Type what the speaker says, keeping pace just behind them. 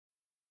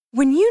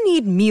When you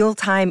need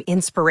mealtime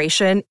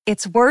inspiration,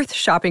 it's worth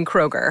shopping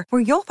Kroger,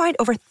 where you'll find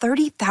over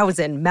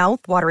 30,000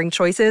 mouth-watering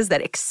choices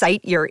that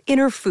excite your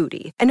inner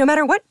foodie. And no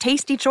matter what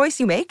tasty choice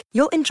you make,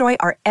 you'll enjoy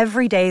our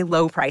everyday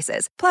low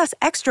prices, plus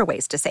extra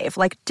ways to save,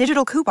 like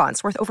digital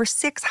coupons worth over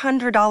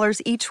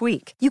 $600 each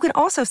week. You can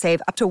also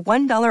save up to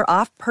 $1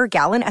 off per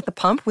gallon at the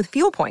pump with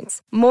fuel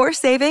points. More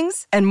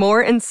savings and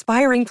more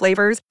inspiring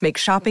flavors make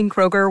shopping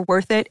Kroger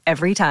worth it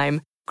every time.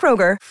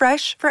 Kroger,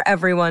 fresh for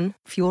everyone.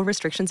 Fuel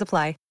restrictions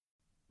apply.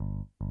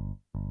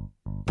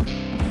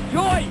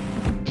 Joy!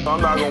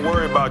 I'm not gonna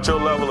worry about your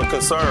level of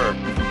concern.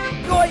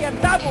 Joy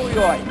and double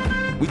joy!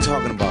 We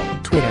talking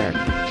about Twitter.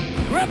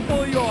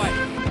 Triple joy!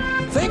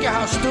 Think of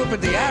how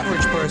stupid the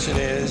average person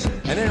is,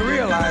 and then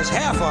realize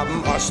half of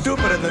them are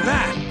stupider than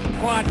that.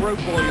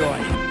 Quadruple joy!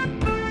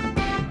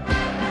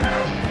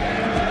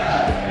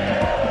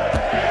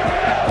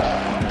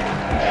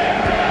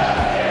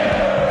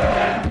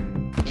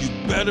 You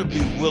better be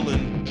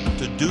willing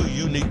to do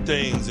unique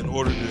things in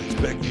order to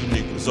expect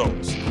unique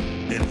results.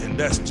 And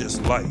that's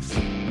just life.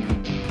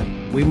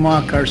 We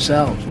mock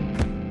ourselves.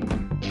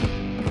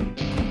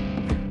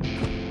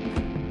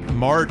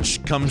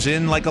 March comes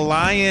in like a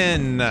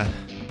lion.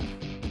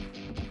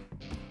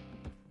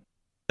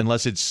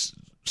 Unless it's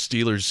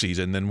Steelers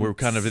season, then we're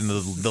kind of in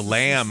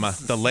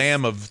the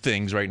lamb of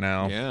things right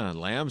now. Yeah,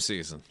 lamb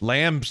season.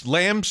 Lamb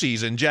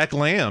season, Jack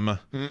Lamb.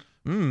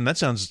 That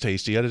sounds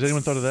tasty. Has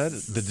anyone thought of that?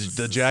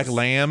 The Jack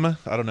Lamb?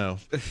 I don't know.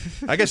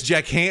 I guess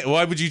Jack Ham.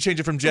 Why would you change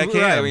it from Jack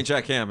Ham? Right, I mean,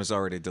 Jack Ham is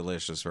already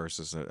delicious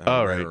versus a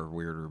rarer,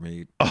 weirder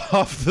meat.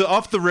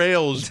 Off the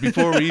rails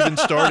before we even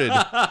started.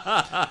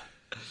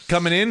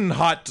 Coming in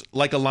hot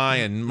like a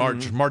lion,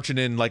 marching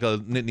in like a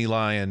Nittany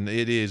lion.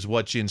 It is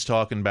what Jin's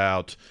talking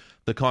about.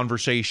 The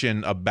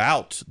conversation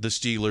about the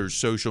Steelers'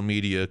 social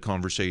media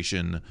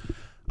conversation.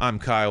 I'm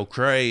Kyle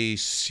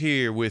Kreis.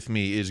 Here with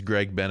me is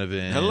Greg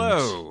Benevent.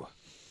 Hello.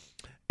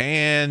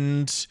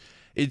 And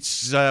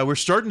it's we're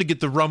starting to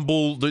get the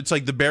rumble. It's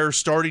like the Bears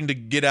starting to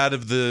get out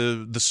of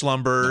the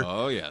slumber.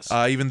 Oh, yes.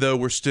 Even though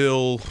we're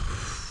still,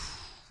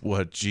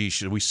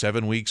 should we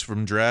 7 weeks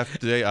from draft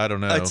day? I don't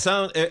know. It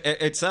sound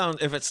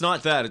if it's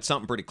not that, it's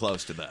something pretty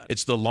close to that.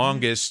 It's the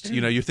longest.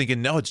 You're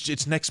thinking, no,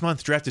 it's next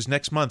month. Draft is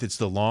next month. It's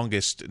the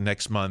longest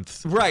next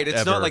month. Right. It's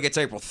ever. not like it's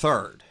April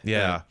 3rd.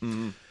 Yeah.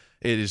 Mm-hmm.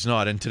 It is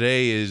not. And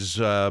today is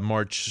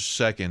March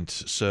 2nd.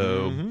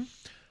 So.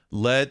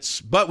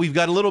 But we've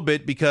got a little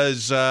bit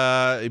because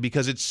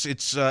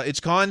it's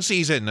con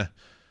season.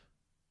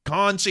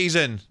 Con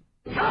season.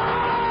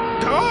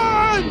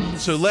 Con!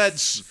 So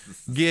let's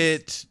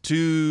get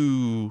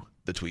to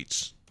the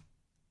tweets.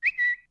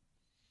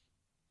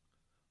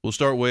 We'll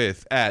start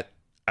with at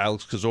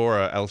Alex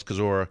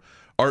Kozora.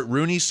 Art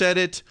Rooney said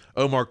it.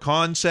 Omar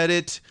Khan said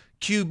it.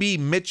 QB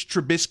Mitch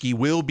Trubisky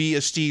will be a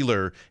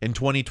Steeler in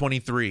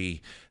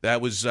 2023. That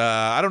was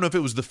I don't know if it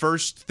was the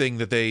first thing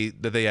that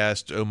they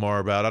asked Omar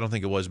about. I don't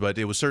think it was, but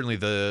it was certainly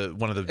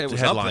one of the it was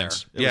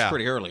headlines. Up there. It was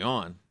pretty early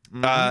on. We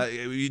got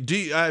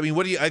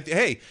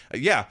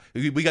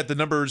the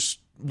numbers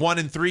 1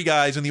 and 3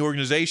 guys in the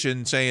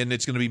organization saying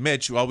it's going to be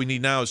Mitch. All we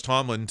need now is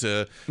Tomlin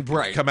to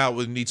come out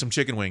and eat some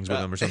chicken wings with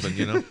him or something,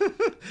 you know.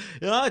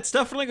 Yeah, it's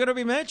definitely going to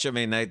be Mitch. I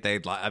mean, they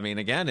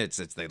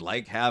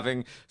like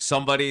having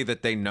somebody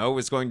that they know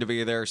is going to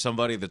be there,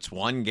 somebody that's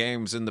won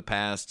games in the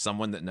past,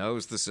 someone that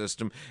knows the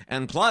system,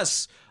 and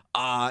plus,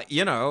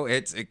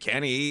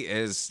 Kenny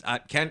is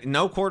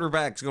no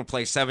quarterback's going to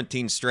play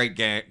 17 straight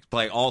games,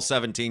 play all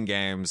 17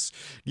 games,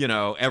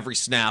 every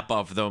snap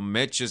of them.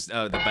 Mitch is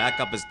the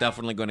backup is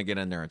definitely going to get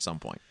in there at some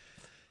point.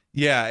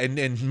 Yeah,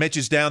 and Mitch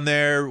is down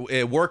there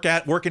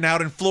working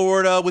out in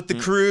Florida with the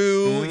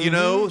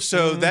crew,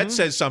 so that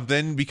says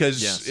something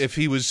because if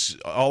he was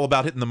all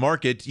about hitting the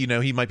market,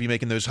 he might be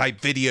making those hype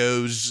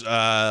videos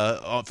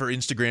for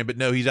Instagram, but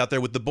no, he's out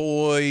there with the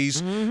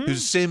boys.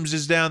 Sims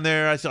is down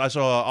there. I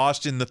saw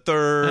Austin the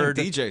Third.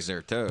 DJ's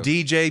there too.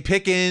 DJ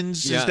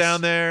Pickens is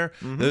down there.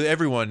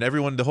 Everyone,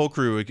 the whole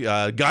crew.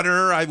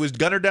 Gunner, was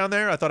Gunner down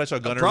there? I thought I saw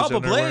Gunner.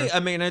 Probably. I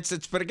mean,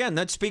 but again,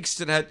 that speaks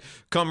to that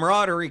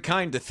camaraderie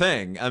kind of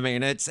thing. I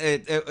mean,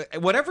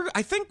 whatever.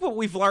 I think what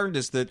we've learned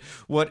is that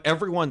what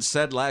everyone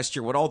said last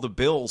year, what all the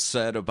Bills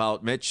said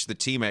about Mitch, the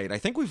teammate, I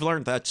think we've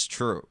learned that's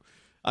true.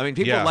 I mean,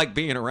 people like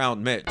being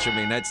around Mitch. I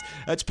mean,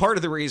 that's part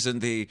of the reason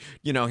him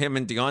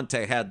and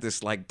Deontay had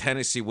this like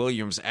Tennessee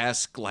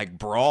Williams-esque like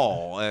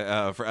brawl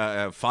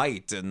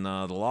fight in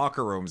the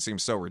locker room. It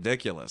seems so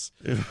ridiculous.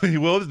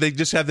 Well, they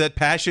just have that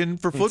passion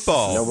for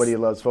football. Nobody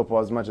loves football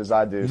as much as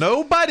I do.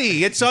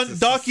 Nobody. It's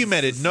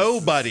undocumented.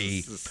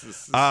 Nobody.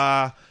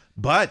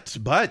 But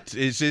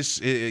is this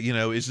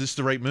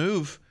the right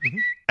move?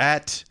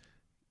 At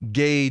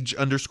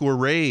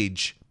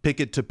Gage_Rage,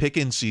 Pickett to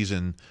Pickens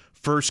season.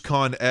 First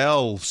con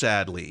L,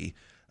 sadly.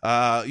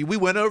 We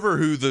went over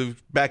who the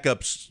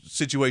backup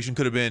situation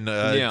could have been.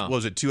 Yeah. What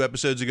was it, 2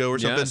 episodes ago or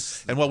something?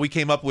 Yes. And what we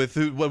came up with,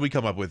 what did we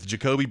come up with?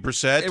 Jacoby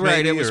Brissett, Right,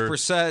 maybe, it was or?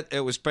 Brissett,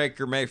 it was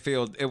Baker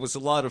Mayfield, it was a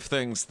lot of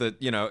things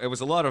that, it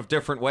was a lot of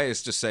different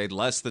ways to say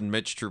less than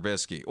Mitch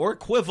Trubisky, or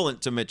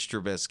equivalent to Mitch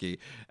Trubisky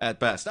at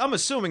best. I'm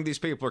assuming these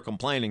people are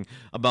complaining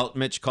about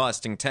Mitch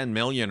costing $10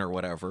 million or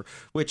whatever,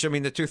 which, I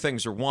mean, the two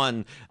things are,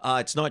 one,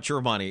 it's not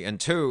your money, and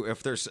two,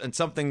 and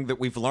something that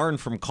we've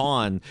learned from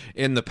Khan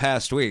in the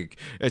past week,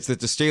 it's that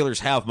the Steelers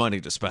have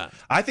money to spend.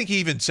 I think he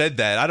even said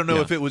that. I don't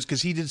know if it was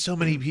because he did so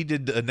many. He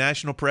did a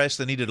national press,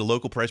 then he did a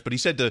local press. But he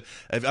said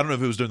I don't know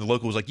if it was during the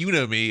local. It was like, you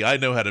know me, I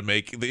know how to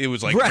make. It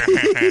was like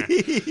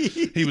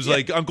he was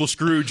like Uncle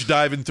Scrooge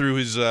diving through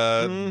his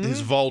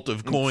vault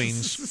of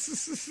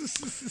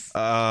coins.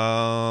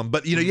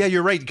 But yeah,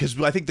 you're right, because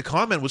I think the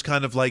comment was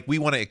kind of like, we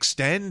want to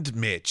extend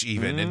Mitch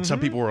even, and some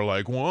people were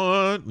like,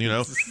 what?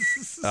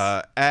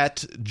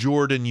 At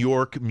Jordan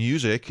York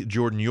Music,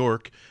 Jordan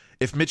York.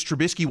 If Mitch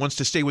Trubisky wants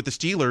to stay with the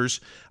Steelers,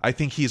 I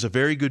think he is a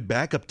very good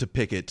backup to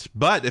Pickett.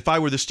 But if I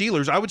were the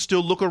Steelers, I would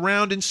still look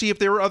around and see if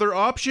there were other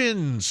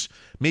options,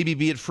 maybe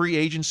be it free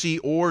agency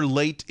or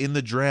late in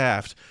the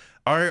draft.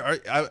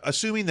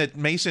 Assuming that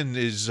Mason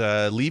is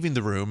leaving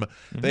the room,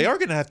 they are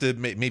going to have to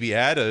maybe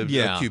add a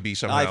QB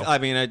somehow. I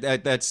mean,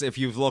 that's if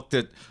you've looked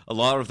at a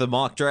lot of the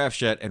mock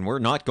drafts yet, and we're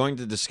not going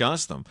to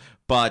discuss them.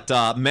 But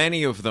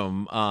many of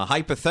them,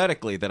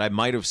 hypothetically, that I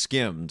might have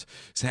skimmed,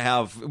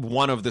 have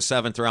one of the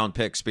 7th-round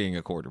picks being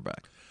a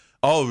quarterback.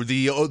 Oh,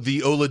 the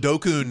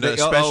Oladokun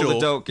special.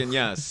 Oladokun,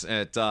 yes.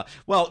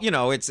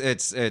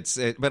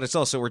 But it's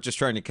also, we're just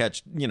trying to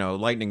catch,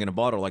 lightning in a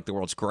bottle like the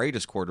world's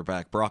greatest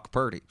quarterback, Brock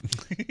Purdy.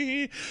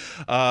 Maybe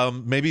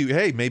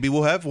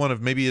we'll have one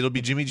of, maybe it'll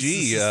be Jimmy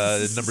G,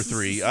 number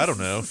 3. I don't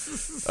know.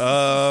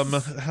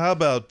 How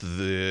about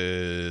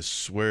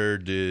this? Where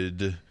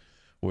did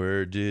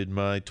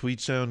my tweet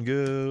sound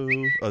go?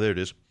 Oh, there it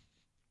is.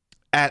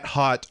 At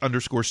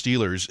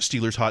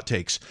 @hot_Steelers hot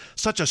takes.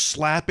 Such a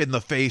slap in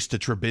the face to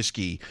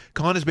Trubisky.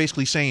 Khan is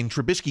basically saying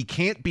Trubisky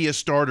can't be a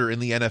starter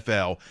in the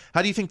NFL.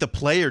 How do you think the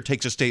player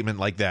takes a statement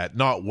like that?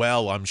 Not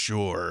well, I'm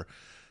sure.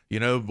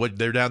 What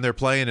they're down there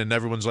playing, and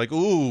everyone's like,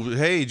 "Ooh,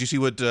 hey, did you see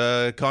what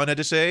Khan had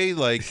to say?"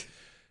 Like,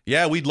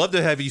 yeah, we'd love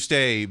to have you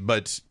stay,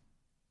 but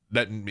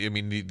that, I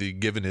mean, the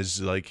given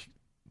is like,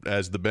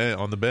 as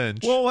on the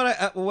bench. Well,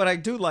 what I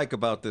do like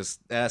about this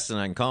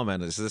asinine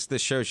comment is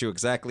this shows you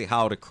exactly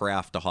how to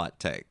craft a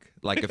hot take.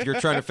 Like, if you're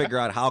trying to figure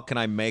out how can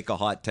I make a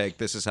hot take,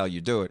 this is how you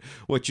do it.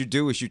 What you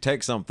do is you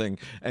take something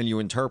and you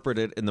interpret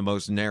it in the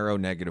most narrow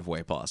negative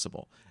way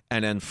possible.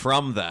 And then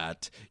from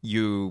that,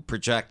 you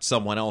project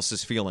someone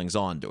else's feelings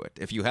onto it.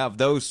 If you have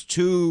those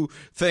two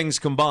things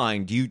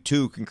combined, you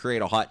too can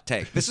create a hot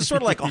take. This is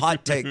sort of like a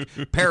hot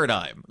take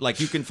paradigm. Like,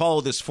 you can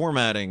follow this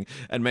formatting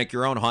and make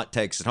your own hot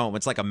takes at home.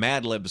 It's like a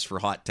Mad Libs for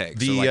hot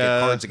takes, or like a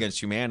Cards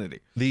Against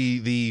Humanity.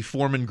 The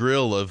Foreman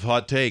grill of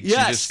hot takes.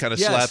 Yes, you just kind of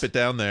slap it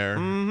down there.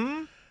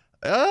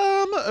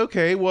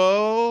 Okay,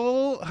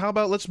 well, how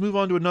about let's move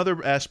on to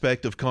another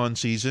aspect of con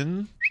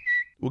season.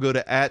 We'll go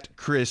to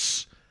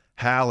 @Chris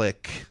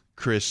Halleck.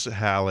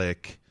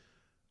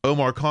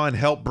 Omar Khan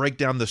helped break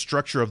down the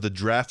structure of the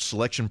draft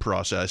selection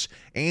process.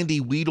 Andy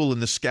Weidel in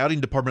the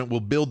scouting department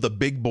will build the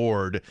big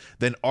board.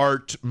 Then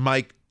Art,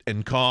 Mike,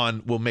 and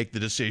Khan will make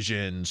the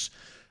decisions.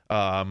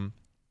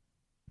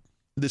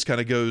 This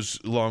kind of goes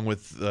along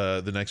with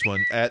the next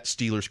one.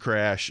 @Steelers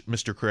Crash,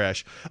 Mr.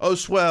 Crash. Oh,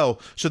 swell.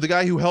 So the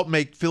guy who helped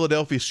make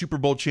Philadelphia Super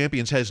Bowl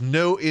champions has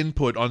no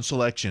input on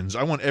selections.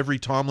 I want every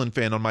Tomlin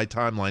fan on my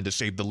timeline to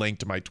save the link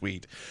to my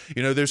tweet.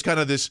 There's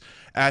kind of this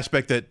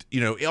aspect that,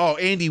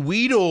 Andy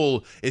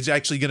Weidel is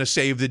actually going to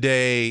save the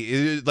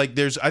day.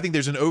 I think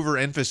there's an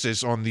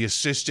overemphasis on the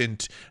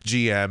assistant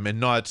GM and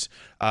not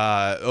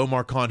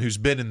Omar Khan, who's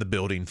been in the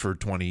building for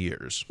 20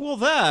 years. Well,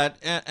 that,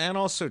 and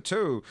also,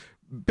 too,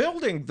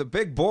 building the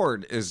big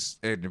board is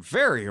a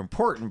very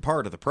important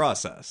part of the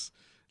process.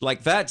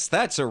 Like,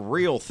 that's a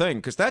real thing,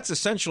 because that's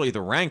essentially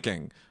the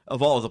ranking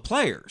of all the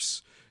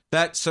players.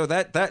 That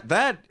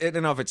in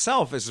and of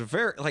itself is a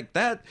very, like,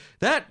 that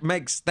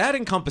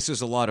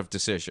encompasses a lot of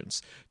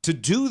decisions. To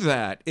do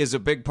that is a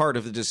big part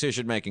of the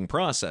decision-making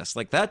process.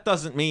 Like, that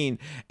doesn't mean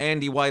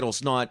Andy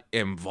Weidel's not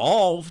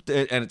involved,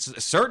 and it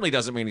certainly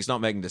doesn't mean he's not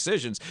making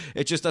decisions.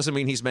 It just doesn't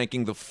mean he's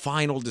making the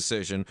final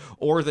decision,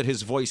 or that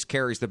his voice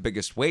carries the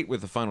biggest weight with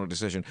the final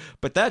decision.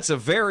 But that's a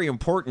very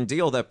important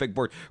deal, that big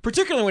board,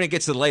 particularly when it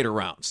gets to the later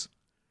rounds.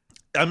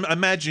 I'm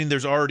imagining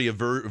there's already a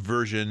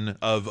version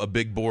of a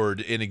big board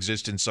in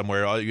existence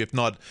somewhere, if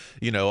not,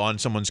 on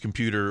someone's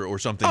computer or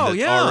something.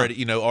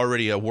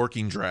 Already a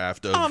working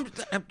draft of.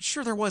 I'm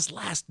sure there was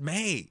last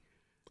May.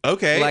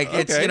 Okay,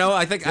 it's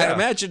I think I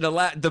imagine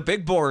the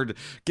big board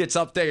gets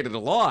updated a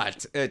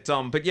lot.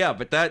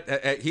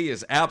 He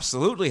is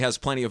absolutely has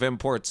plenty of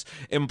input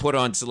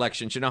on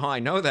selections. You know how I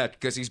know that?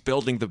 Because he's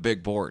building the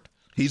big board.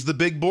 He's the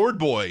big board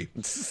boy.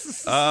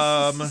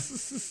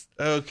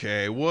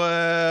 Okay.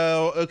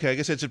 Well, I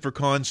guess that's it for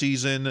con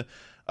season.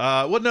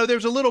 No,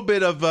 there's a little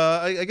bit of,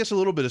 a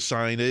little bit of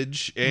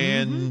signage,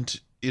 and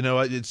I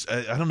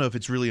don't know if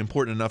it's really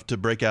important enough to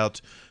break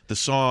out the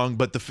song,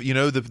 but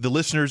the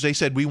listeners, they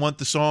said we want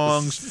the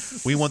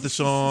songs, we want the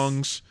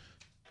songs.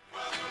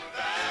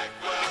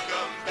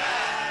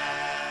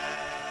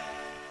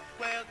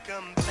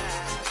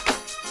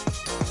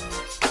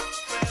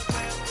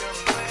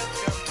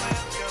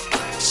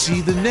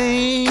 See, the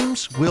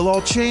names will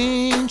all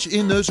change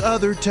in those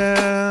other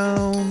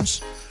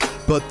towns,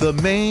 but the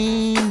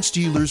main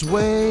Steelers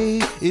way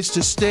is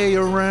to stay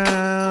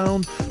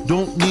around.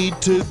 Don't need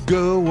to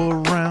go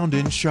around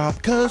and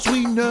shop, 'cause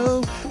we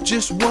know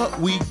just what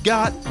we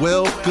got.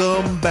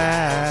 Welcome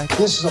back.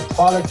 This is a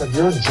product of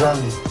your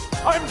journey.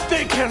 I'm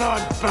thinking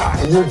I'm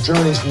back. And your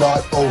journey's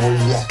not over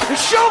yet. The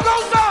show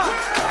goes on.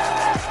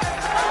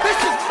 This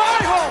is my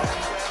home.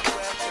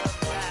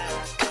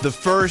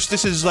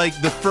 This is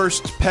like the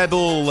first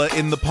pebble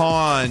in the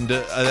pond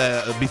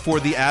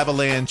before the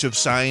avalanche of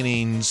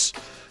signings,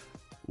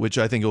 which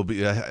I think will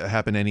be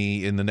happen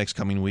in the next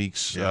coming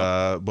weeks.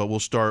 Yeah. But we'll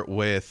start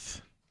with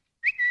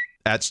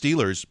at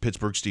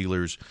Pittsburgh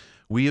Steelers.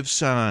 We have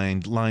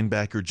signed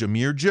linebacker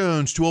Jameer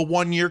Jones to a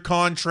 1-year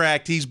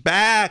contract. He's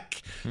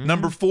back.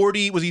 Number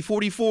 40. Was he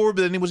 44?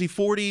 But then was he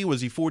 40?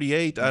 Was he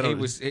 48? I don't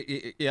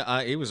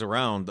know. He was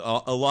around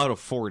a lot of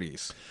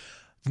 40s.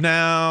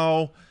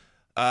 Now,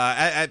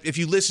 if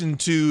you listen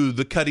to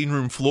the cutting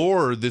room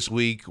floor this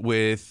week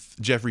with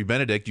Jeffrey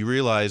Benedict, you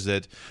realize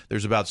that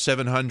there's about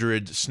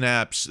 700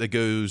 snaps that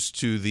goes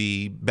to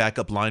the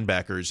backup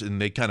linebackers,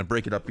 and they kind of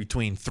break it up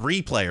between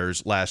 3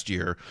 players last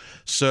year.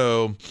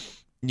 So,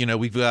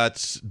 we've got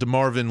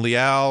DeMarvin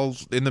Leal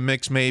in the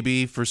mix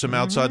maybe for some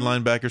outside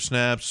linebacker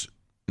snaps.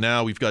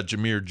 Now we've got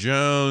Jameer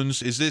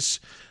Jones. Is this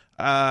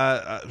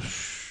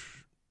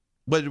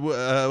But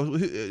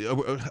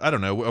I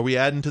don't know. Are we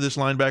adding to this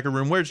linebacker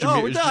room? Where's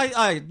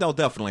Jameer? They'll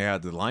definitely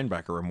add the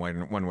linebacker room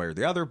one way or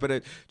the other.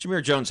 But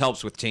Jameer Jones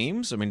helps with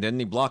teams. I mean, didn't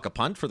he block a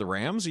punt for the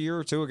Rams a year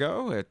or two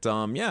ago?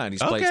 And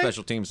he's played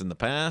special teams in the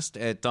past.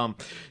 It's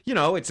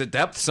a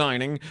depth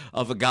signing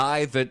of a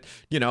guy that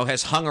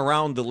has hung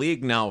around the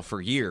league now for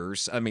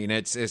years. I mean,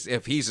 it's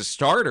if he's a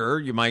starter,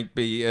 you might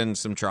be in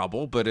some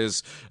trouble. But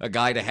as a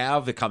guy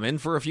to come in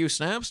for a few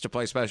snaps to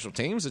play special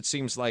teams, it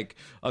seems like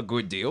a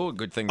good deal, a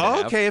good thing to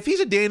have. Okay, if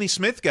he's a Danny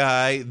Smith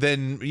guy,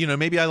 then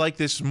maybe I like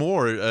this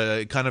more,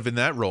 kind of in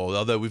that role.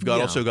 Although we've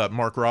also got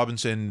Mark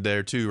Robinson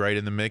there too, right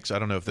in the mix. I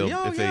don't know if they'll.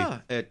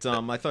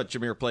 I thought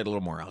Jameer played a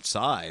little more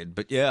outside,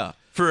 but yeah.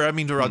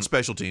 They're on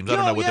special teams. I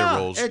don't know what their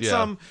roles. It's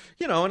and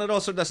it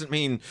also doesn't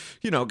mean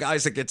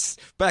guys that gets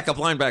backup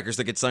linebackers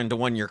that get signed to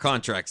 1-year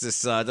contracts.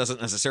 This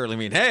doesn't necessarily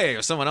mean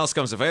if someone else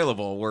comes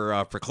available,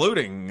 we're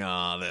precluding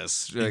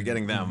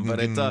getting them. But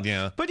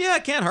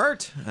it can't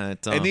hurt.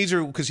 And these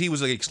are because he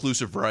was like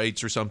exclusive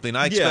rights or something.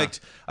 I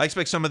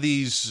expect some of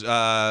these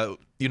where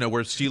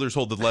Steelers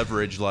hold the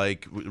leverage,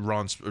 like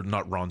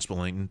not Ron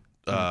Spillane.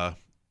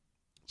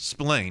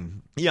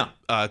 Spillane. Yeah.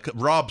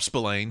 Rob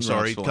Spillane,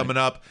 coming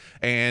up.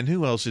 And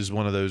who else is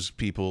one of those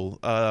people?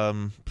 I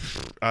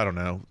don't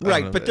know.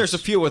 Right, but there's a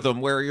few of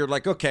them where you're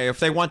like, okay, if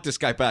they want this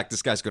guy back,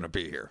 this guy's going to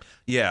be here.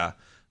 Yeah.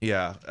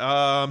 Yeah.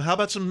 How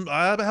about some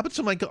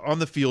like on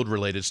the field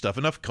related stuff?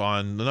 Enough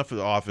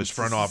office,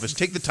 front office.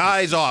 Take the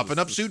ties off.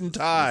 Enough suit and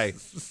tie.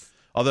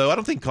 Although I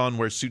don't think Con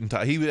wears suit and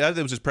tie. It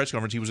was his press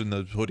conference. He was in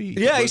the hoodie.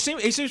 Yeah, he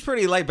seems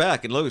pretty laid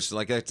back and loose.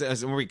 Like it's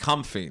very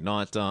comfy,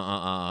 not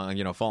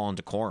falling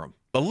decorum.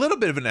 A little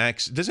bit of an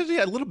accent. Does he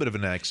have a little bit of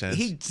an accent?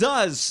 He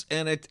does,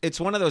 and it's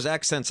one of those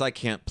accents I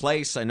can't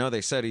place. I know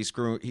they said he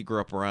grew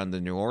up around the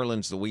New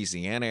Orleans,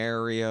 Louisiana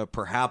area.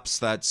 Perhaps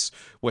that's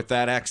what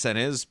that accent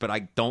is, but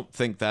I don't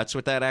think that's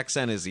what that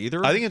accent is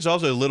either. I think it's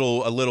also a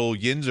little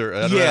Yinzer.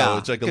 I don't know.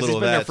 It's like a little he's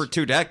been there for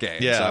 2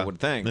 decades. Yeah, I would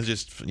think. It's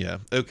just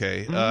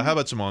okay. How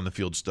about some on the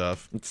field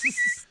stuff?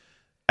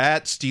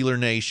 At Steeler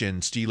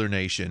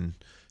Nation.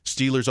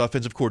 Steelers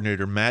offensive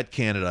coordinator Matt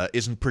Canada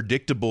isn't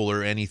predictable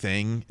or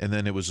anything, and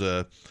then it was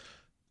a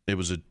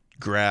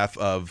graph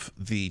of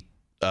the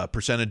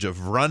percentage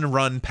of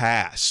run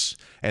pass,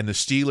 and the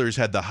Steelers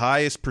had the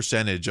highest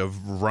percentage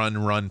of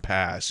run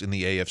pass in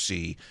the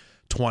AFC.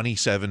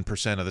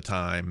 27% of the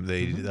time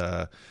they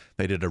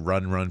did a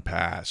run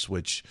pass,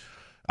 which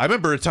I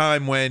remember a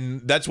time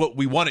when that's what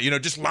we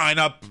wanted, just line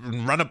up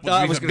and run up.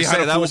 I was going to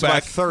say that was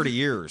about 30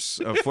 years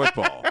of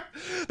football.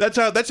 That's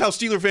how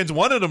Steeler fans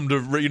wanted them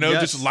to,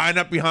 just line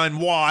up behind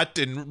Watt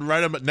and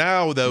run them.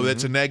 Now, though,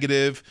 that's a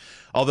negative.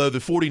 Although the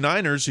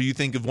 49ers, who you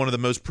think of one of the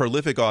most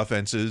prolific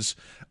offenses,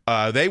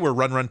 they were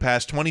run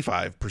pass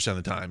 25% of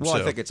the time. Well,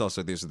 I think it's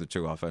also these are the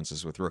 2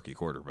 offenses with rookie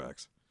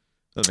quarterbacks.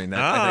 I mean,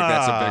 I think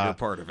that's a bigger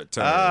part of it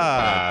too.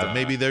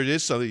 Maybe there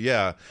is something.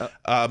 Yeah,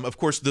 of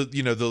course,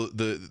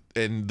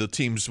 the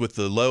teams with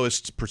the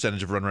lowest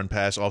percentage of run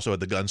pass also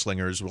had the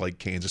gunslingers like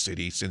Kansas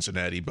City,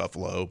 Cincinnati,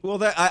 Buffalo.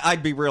 Well,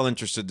 I'd be real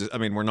interested. I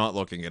mean, we're not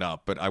looking it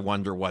up, but I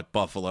wonder what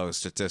Buffalo's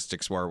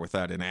statistics were with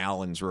that in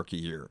Allen's rookie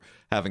year.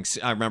 I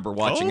remember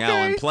watching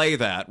Allen play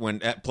that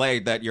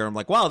year. I'm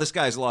like, wow, this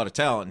guy's a lot of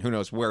talent. Who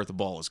knows where the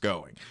ball is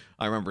going?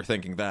 I remember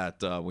thinking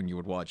that when you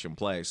would watch him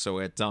play. So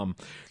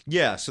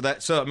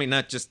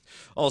that just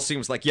all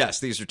seems like, yes,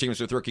 these are teams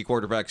with rookie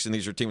quarterbacks and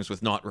these are teams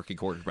with not rookie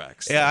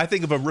quarterbacks. Yeah, I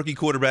think of a rookie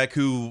quarterback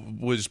who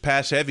was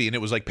pass heavy, and it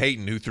was like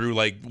Peyton, who threw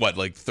like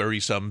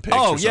 30-some picks.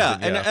 Oh, or yeah.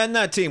 something. And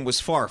that team was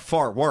far,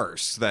 far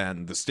worse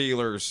than the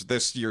Steelers,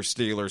 this year's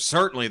Steelers,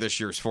 certainly this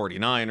year's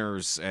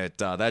 49ers.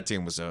 That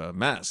team was a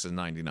mess in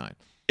 99.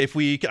 If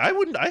we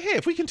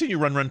continue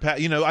run pass,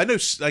 I know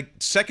like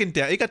second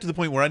down, it got to the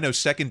point where I know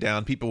second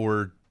down, people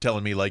were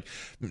telling me like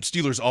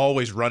Steelers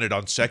always run it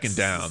on second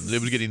down.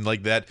 It was getting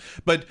like that,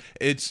 but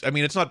it's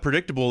not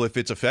predictable if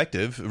it's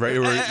effective, right?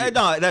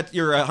 No, that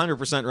you're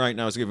 100% right.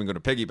 Now, I was even going to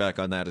piggyback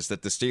on that. Is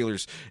that the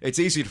Steelers? It's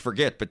easy to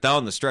forget, but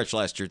down the stretch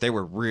last year, they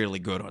were really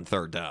good on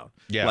third down.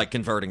 Yeah, like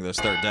converting those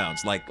third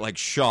downs, like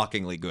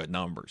shockingly good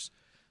numbers.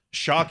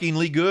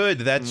 Shockingly good.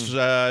 That's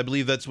I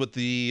believe that's what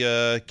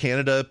the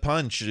Canada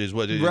Punch is.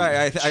 What it is.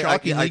 Right.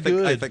 Shockingly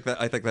good. I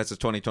think that's a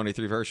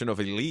 2023 version of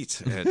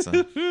Elite. It's,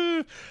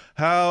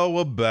 how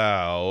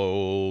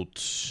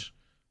about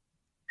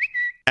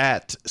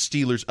at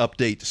Steelers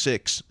Update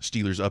 6?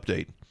 Steelers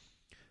Update.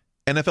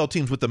 NFL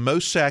teams with the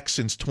most sacks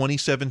since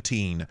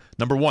 2017.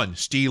 Number 1,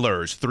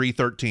 Steelers,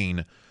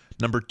 313.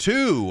 Number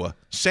 2,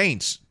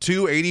 Saints,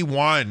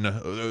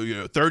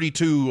 281,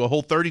 32, a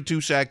whole 32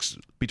 sacks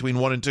between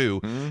 1 and 2.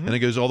 Mm-hmm. And it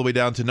goes all the way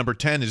down to number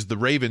 10 is the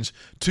Ravens,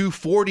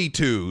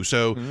 242.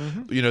 So,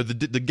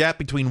 the gap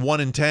between 1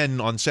 and 10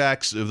 on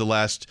sacks of the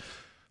last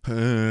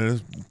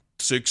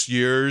 6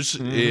 years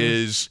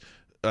is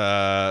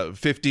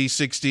 50,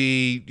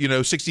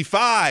 60,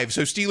 65.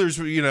 So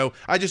Steelers,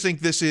 I just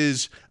think this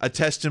is a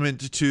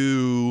testament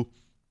to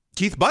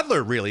Keith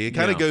Butler, really. It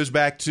kind of goes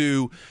back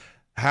to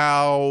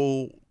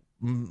how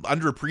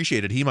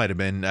underappreciated he might have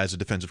been as a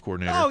defensive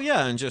coordinator. Oh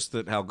yeah, and just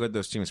how good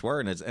those teams were,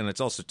 and it's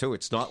also too.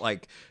 It's not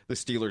like the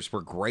Steelers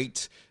were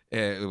great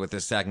with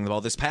this sacking the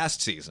ball this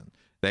past season.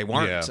 They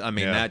weren't.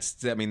 Yeah.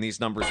 These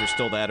numbers are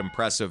still that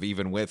impressive,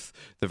 even with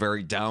the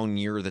very down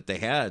year that they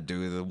had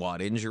due to the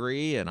Watt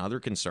injury and other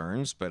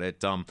concerns. But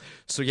it's this,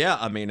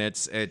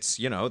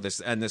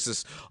 and this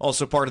is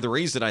also part of the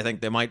reason I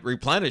think they might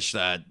replenish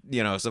that.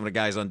 Some of the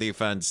guys on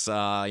defense,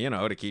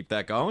 to keep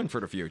that going for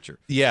the future.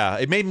 Yeah,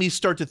 it made me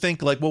start to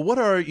think like, well, what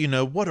are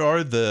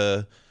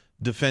the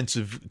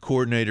defensive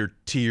coordinator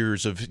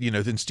tiers of in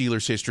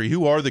Steelers history?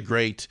 Who are the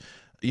great?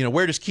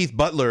 Where does Keith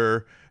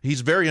Butler?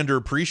 He's very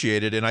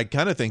underappreciated, and I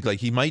kind of think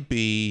like he might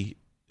be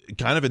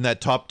kind of in that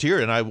top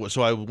tier. And I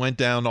went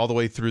down all the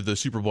way through the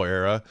Super Bowl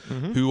era.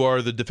 Mm-hmm. Who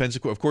are the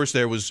defensive? Of course,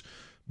 there was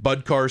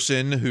Bud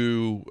Carson,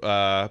 who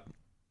had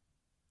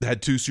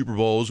 2 Super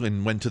Bowls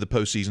and went to the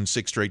postseason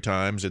 6 straight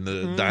times in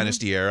the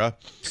Dynasty era.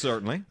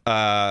 Certainly.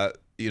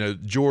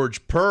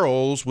 George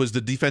Perles was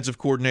the defensive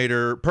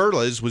coordinator.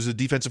 Perles was the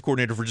defensive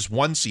coordinator for just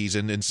 1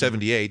 season in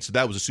 78, so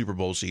that was a Super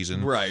Bowl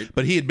season. Right.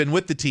 But he had been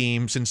with the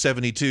team since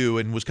 72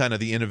 and was kind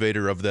of the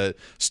innovator of the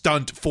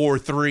stunt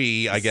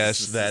 4-3, I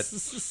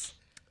guess.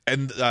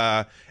 And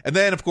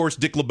then, of course,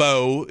 Dick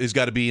LeBeau has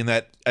got to be in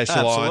that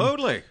echelon.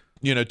 Absolutely.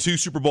 2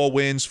 Super Bowl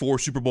wins, 4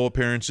 Super Bowl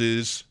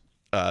appearances.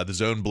 The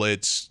zone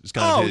blitz is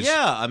kind of his.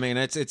 Yeah. I mean,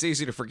 it's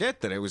easy to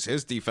forget that it was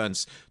his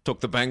defense took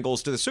the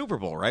Bengals to the Super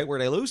Bowl, right, where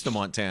they lose to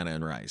Montana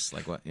and Rice.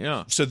 Like what?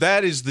 Yeah. So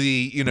that is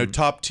the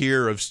top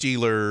tier of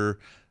Steeler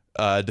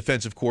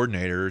defensive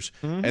coordinators,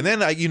 and then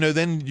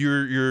then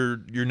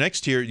your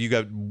next tier you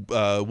got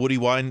Woody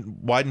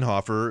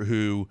Weidenhofer,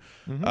 who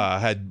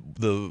had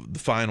the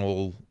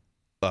final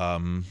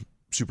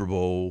Super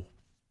Bowl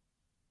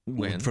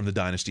win from the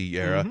Dynasty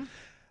era. Mm-hmm.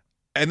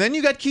 And then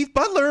you got Keith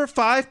Butler,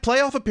 5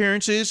 playoff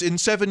appearances in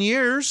 7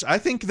 years. I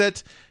think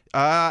that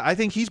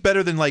he's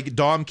better than like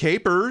Dom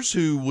Capers,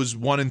 who was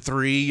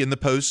 1-3 in the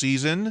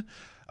postseason.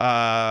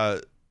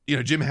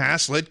 Jim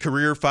Haslett,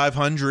 career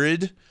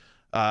 500.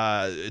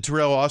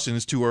 Terrell Austin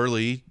is too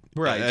early.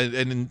 Right.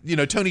 And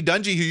Tony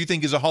Dungy, who you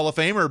think is a Hall of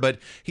Famer, but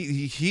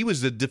he was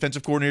the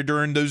defensive coordinator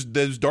during those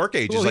dark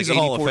ages. Well, like he's a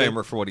Hall of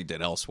Famer for what he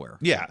did elsewhere.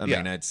 Yeah. I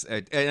mean, that's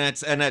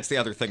the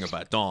other thing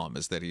about Dom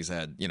is that he's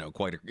had,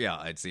 quite a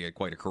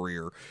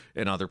career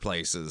in other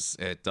places.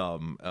 So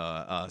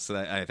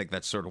I think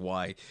that's sort of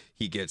why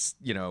he gets,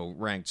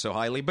 ranked so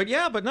highly. But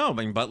no, I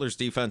mean, Butler's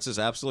defense has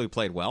absolutely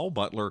played well.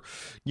 Butler,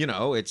 in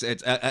a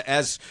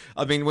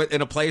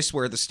place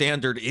where the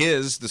standard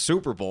is the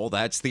Super Bowl,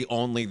 that's the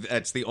only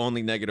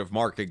negative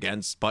mark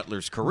against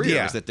Butler's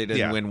career is that they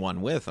didn't win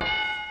one with him.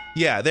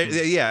 Yeah,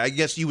 I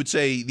guess you would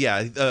say,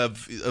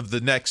 of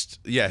the next,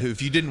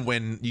 if you didn't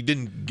win, you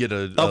didn't get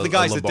a of the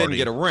guys that Lombardi. didn't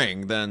get a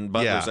ring, then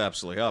Butler's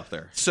absolutely up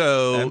there.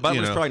 So and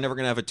Butler's probably never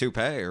going to have a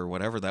toupee or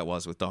whatever that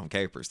was with Dom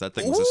Capers. That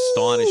thing was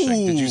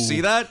astonishing. Did you see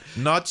that?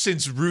 Not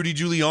since Rudy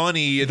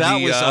Giuliani. That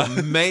was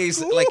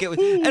amazing. Like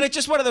and it's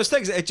just one of those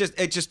things. It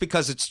just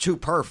because it's too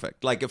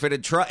perfect. Like if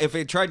it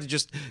tried to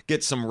just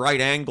get some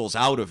right angles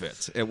out of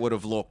it, it would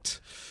have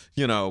looked.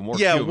 More.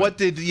 Yeah, human.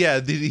 did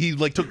he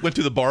went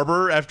to the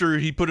barber after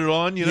he put it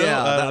on?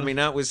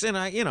 That was, and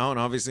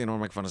obviously I don't want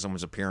to make fun of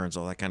someone's appearance,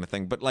 all that kind of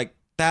thing, but like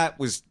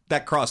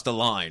that crossed a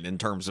line in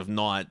terms of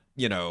not,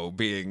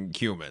 being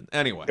human.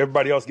 Anyway.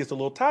 Everybody else gets a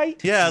little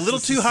tight. Yeah, a little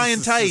too high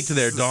and tight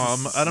there,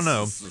 Dom. I don't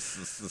know.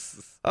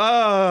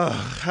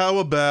 How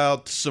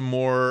about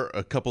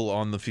a couple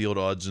on the field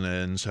odds and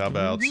ends? How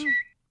about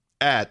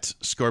at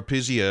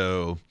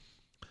Scarpizio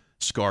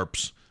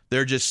Scarps?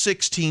 There are just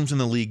 6 teams in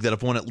the league that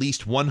have won at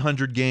least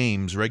 100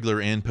 games,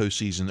 regular and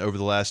postseason, over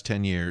the last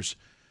 10 years.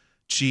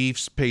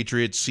 Chiefs,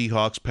 Patriots,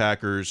 Seahawks,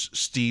 Packers,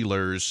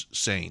 Steelers,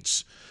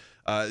 Saints.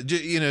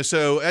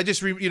 So I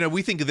just,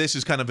 we think of this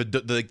as kind of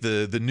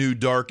the new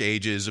dark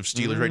ages of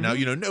Steelers right now.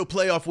 No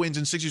playoff wins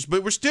in 6 years,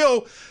 but we're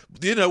still,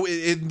 in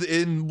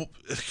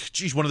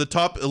one of the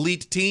top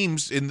elite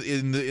teams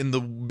in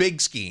the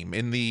big scheme,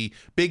 in the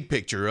big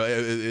picture,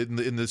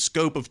 in the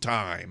scope of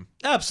time.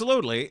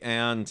 Absolutely,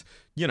 and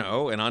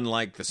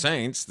unlike the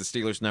Saints, the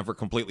Steelers never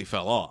completely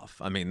fell off.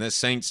 I mean, this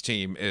Saints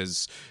team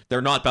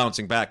they're not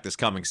bouncing back this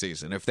coming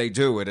season. If they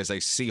do, it is a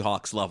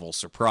Seahawks-level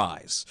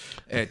surprise.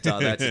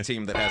 That's a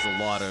team that has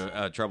a lot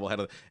of trouble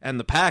ahead of them. And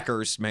the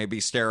Packers may be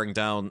staring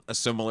down a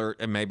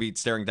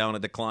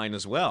decline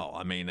as well.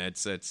 I mean,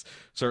 it's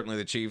certainly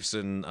the Chiefs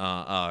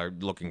are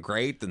looking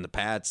great, and the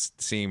Pats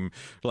seem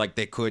like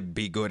they could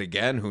be good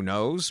again. Who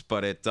knows?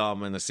 But and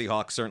the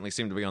Seahawks certainly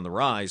seem to be on the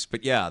rise.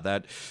 But yeah,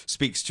 that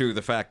speaks to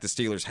the fact the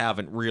Steelers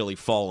haven't really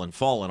fallen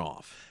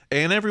off.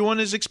 And everyone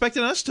is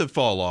expecting us to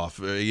fall off,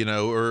 or I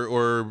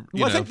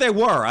think they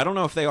were. I don't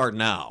know if they are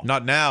now.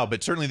 Not now,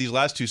 but certainly these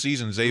last 2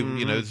 seasons, they've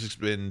it's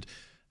been,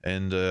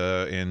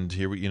 and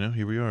here we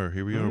are.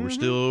 We're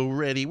still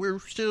ready. We're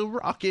still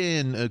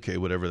rocking. Okay,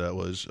 whatever that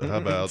was. How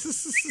about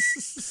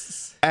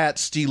at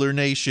Steeler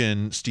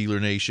Nation?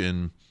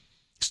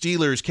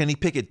 Steelers, Kenny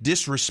Pickett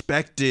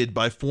disrespected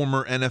by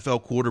former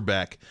NFL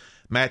quarterback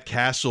Matt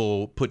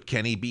Castle put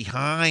Kenny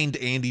behind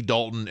Andy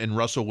Dalton and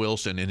Russell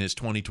Wilson in his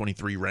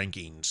 2023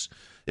 rankings.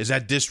 Is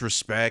that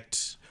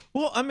disrespect?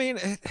 Well, I mean,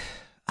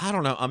 I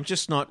don't know. I'm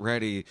just not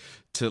ready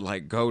to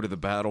go to the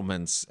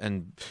battlements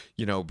and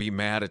be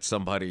mad at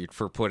somebody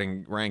for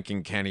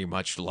ranking Kenny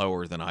much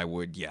lower than I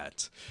would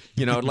yet.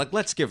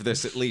 Let's give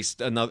this at least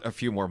a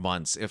few more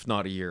months, if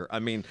not a year. I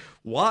mean,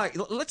 why?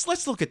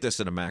 Let's look at this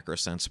in a macro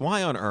sense.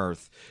 Why on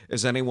earth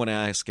is anyone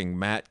asking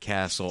Matt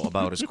Castle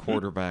about his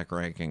quarterback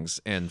rankings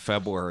in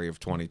February of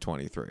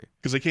 2023?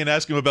 Because they can't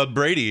ask him about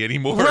Brady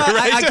anymore. Right.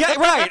 I get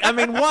right. I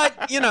mean, what?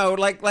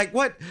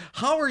 What?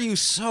 How are you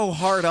so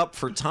hard up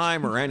for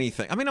time or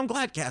anything? I mean, I'm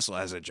glad Castle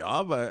has a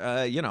job.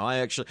 I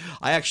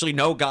actually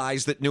know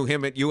guys that knew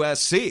him at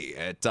USC.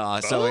 And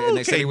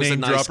they said he was a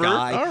nice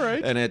guy. All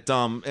right.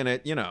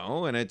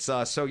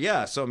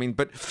 So I mean,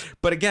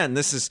 but again,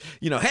 this is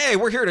hey,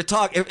 we're here to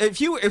talk.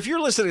 If you're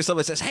listening to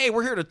somebody that says, hey,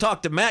 we're here to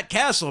talk to Matt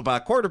Castle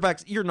about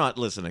quarterbacks, you're not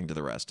listening to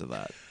the rest of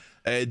that.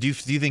 Do you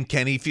think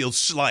Kenny feels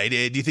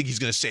slighted? Do you think he's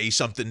going to say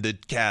something to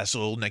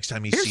Castle next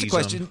time he sees him? Here's the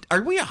question: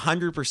 are we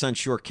 100%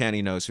 sure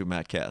Kenny knows who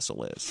Matt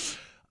Castle is?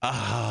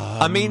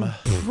 I mean,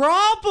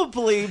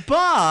 probably,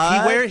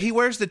 but he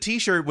wears the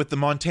T-shirt with the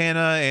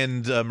Montana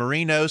and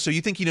Marino, so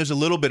you think he knows a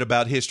little bit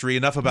about history,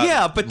 enough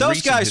about but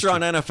those guys are on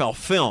NFL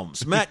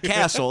films. Matt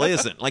Castle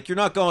isn't. You're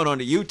not going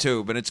onto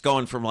YouTube and it's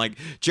going from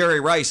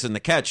Jerry Rice in the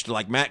catch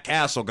to Matt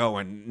Castle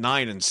going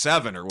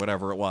 9-7 or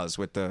whatever it was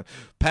with the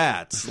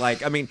Pats.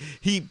 I mean,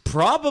 he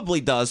probably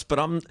does, but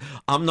I'm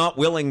not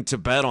willing to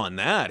bet on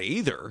that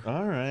either.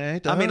 All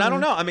right. I mean, I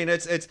don't know. I mean,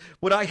 it's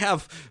would I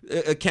have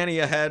Kenny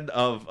ahead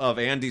of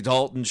Andy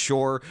Dalton?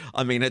 Sure.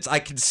 I mean, I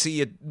can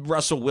see it.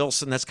 Russell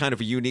Wilson, that's kind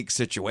of a unique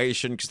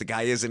situation because the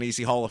guy is an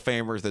easy Hall of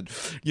Famer that,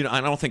 I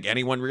don't think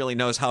anyone really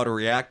knows how to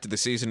react to the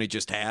season he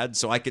just had.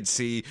 So I could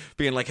see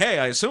being hey,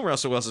 I assume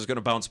Russell Wilson is going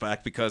to bounce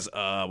back because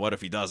what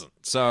if he doesn't?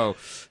 So,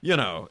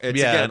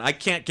 again, I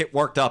can't get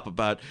worked up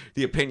about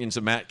the opinions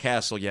of Matt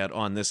Castle yet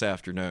on this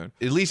afternoon.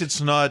 At least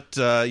it's not,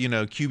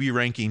 QB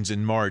rankings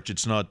in March.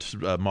 It's not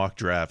mock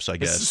drafts, I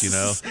guess,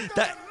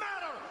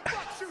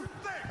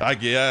 I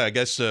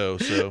guess so.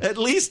 At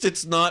least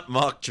it's not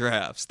mock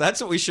drafts.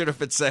 That's what we should have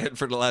been saying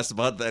for the last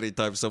month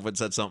anytime someone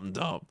said something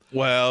dumb.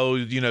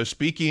 Well,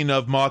 speaking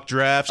of mock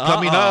drafts,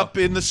 coming up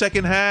in the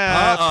second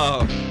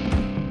half.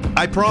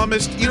 I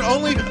promised,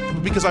 only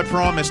because I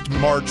promised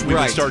March we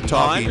would start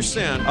talking. I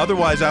understand.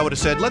 Otherwise, I would have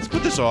said, let's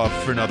put this off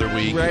for another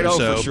week or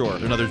so. For sure.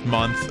 Another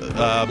month.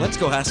 Let's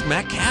go ask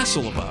Matt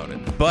Castle about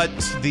it. But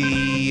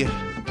the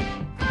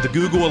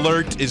Google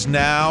alert is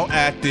now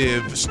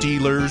active.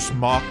 Steelers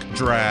mock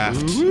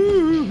draft.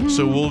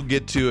 So we'll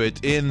get to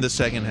it in the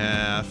second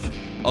half,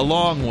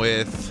 along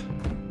with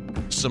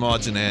some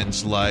odds and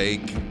ends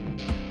like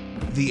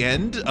the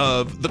end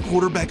of the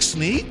quarterback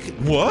sneak.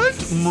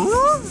 What?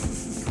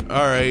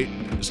 All right.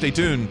 Stay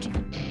tuned.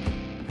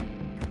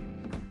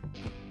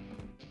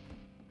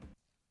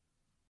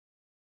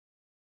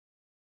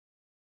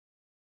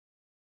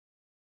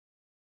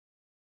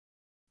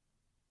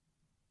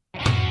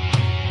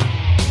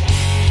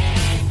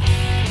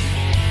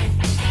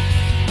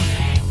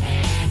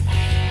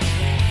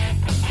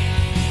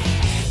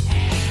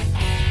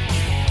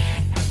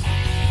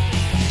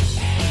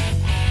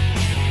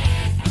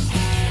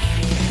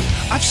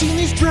 seen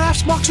these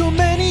drafts mock so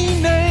many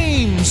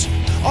names,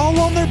 all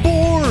on their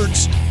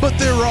boards, but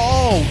they're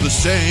all the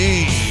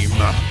same.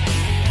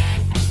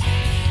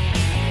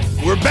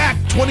 We're back,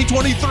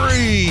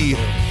 2023.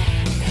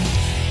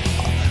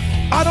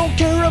 I don't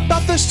care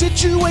about the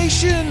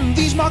situation.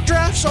 These mock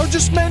drafts are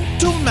just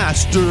mental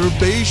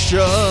masturbation.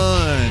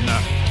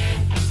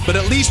 But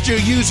at least you're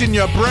using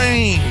your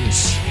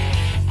brains.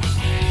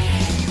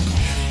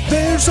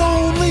 There's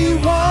only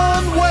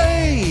one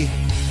way.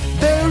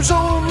 There's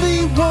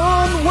only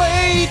one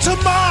way to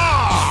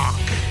mock.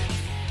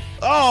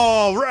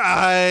 All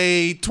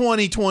right,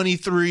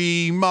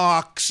 2023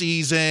 mock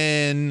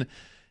season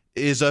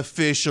is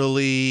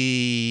officially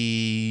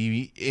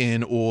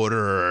in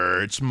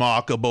order. It's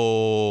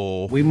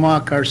mockable. We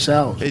mock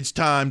ourselves. It's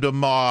time to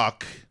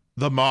mock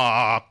the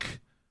mock.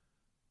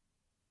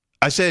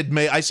 I said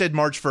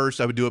March 1st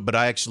I would do it, but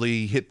I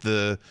actually hit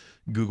the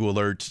Google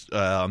alert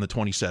on the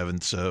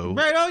 27th. So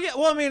right. Oh yeah.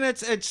 Well, I mean,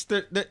 it's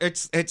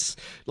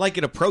like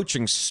an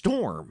approaching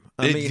storm.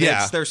 I mean,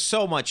 there's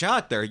so much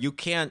out there. You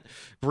can't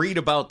read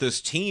about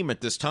this team at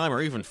this time,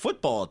 or even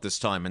football at this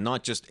time, and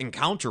not just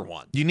encounter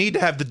one. You need to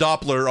have the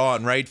Doppler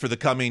on, right, for the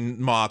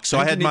coming mock. So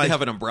I had to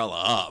have an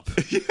umbrella up.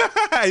 Yeah,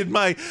 I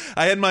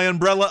had my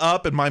umbrella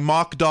up and my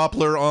mock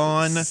Doppler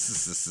on.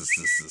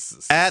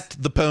 At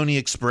the Pony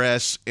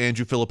Express,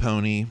 Andrew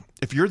Filipponi.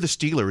 If you're the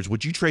Steelers,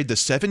 would you trade the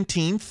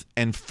 17th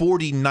and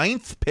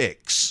 49th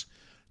picks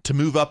to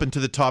move up into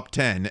the top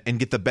 10 and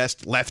get the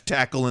best left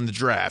tackle in the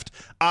draft?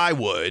 I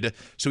would.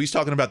 So he's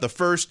talking about the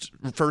first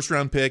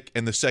round pick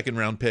and the second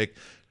round pick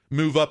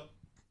move up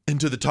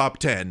into the top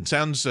 10.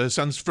 Sounds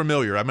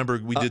familiar. I remember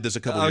we did this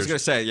a couple years ago. I was going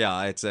to say,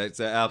 yeah, it's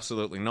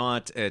absolutely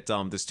not.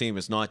 This team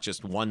is not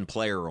just one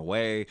player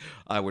away.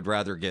 I would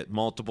rather get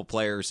multiple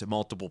players at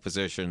multiple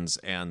positions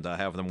and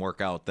have them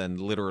work out than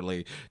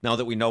literally, now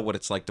that we know what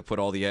it's like to put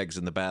all the eggs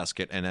in the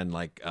basket and then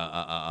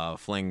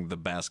fling the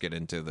basket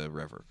into the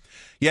river.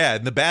 Yeah,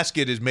 and the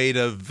basket is made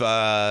of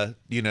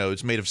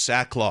it's made of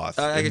sackcloth.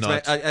 I think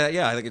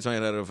it's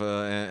made out of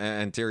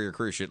anterior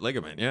cruciate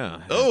ligament.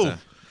 Yeah.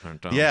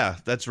 Yeah,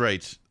 that's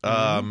right.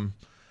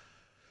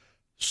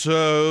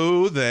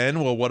 So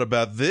then, well, what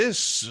about this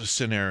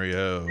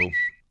scenario?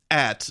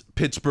 At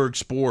Pittsburgh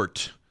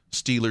Sport,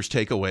 Steelers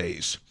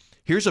takeaways.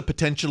 Here's a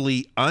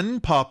potentially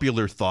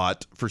unpopular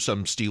thought for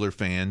some Steeler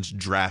fans,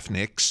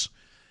 draftniks.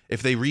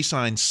 If they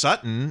re-sign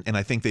Sutton, and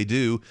I think they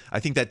do, I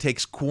think that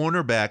takes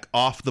cornerback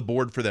off the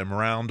board for them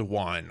round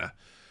one.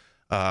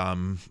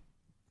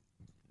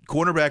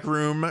 Cornerback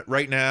room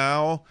right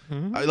now.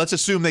 Let's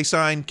assume they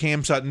sign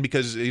Cam Sutton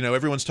because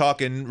everyone's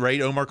talking,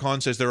 right? Omar Khan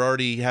says they're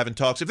already having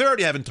talks. If they're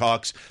already having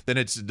talks, then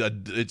it's.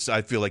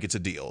 I feel like it's a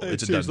deal. It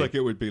seems like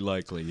it would be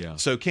likely, yeah.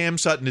 So Cam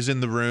Sutton is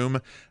in the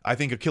room. I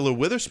think Akilla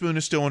Witherspoon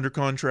is still under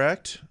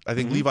contract. I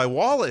think Levi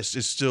Wallace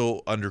is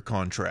still under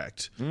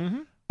contract.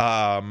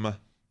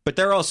 But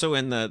they're also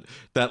in that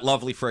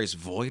lovely phrase,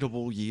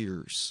 voidable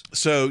years.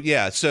 So,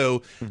 yeah. So,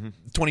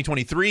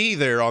 2023,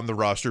 they're on the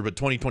roster, but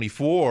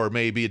 2024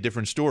 may be a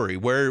different story.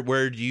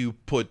 Where do you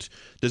put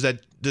 – does that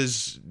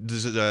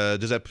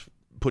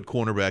put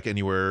cornerback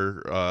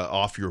anywhere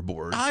off your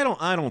board? I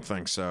don't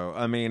think so.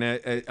 I mean,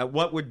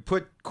 what would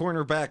put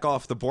cornerback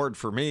off the board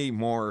for me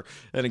more,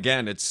 and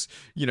again, it's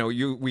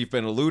we've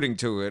been alluding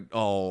to it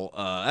all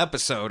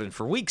episode and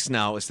for weeks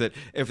now, is that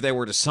if they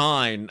were to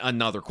sign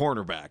another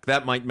cornerback,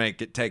 that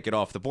might take it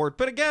off the board.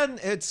 But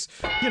again, it's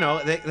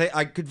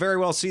I could very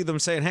well see them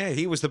saying, hey,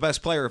 he was the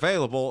best player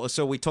available,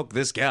 so we took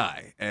this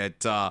guy.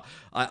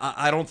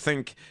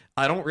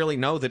 I don't really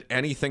know that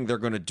anything they're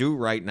going to do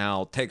right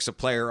now takes a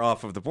player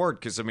off of the board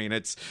because, I mean,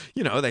 it's,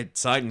 they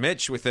signed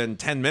Mitch within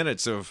 10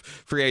 minutes of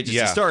free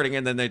agency starting,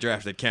 and then they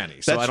drafted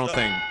Kenny. So I don't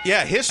think...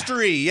 Yeah,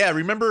 history. Yeah,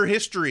 remember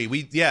history.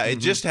 It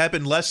just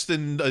happened less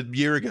than a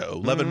year ago,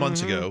 11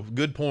 months ago.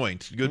 Good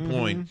point.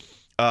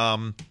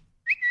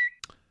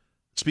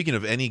 Speaking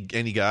of any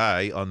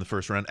guy on the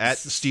first round, at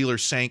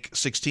Steelers Sank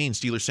 16,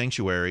 Steelers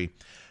Sanctuary,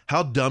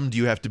 how dumb do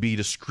you have to be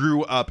to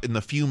screw up in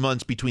the few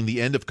months between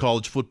the end of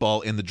college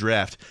football and the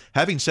draft?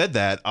 Having said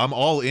that, I'm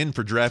all in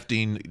for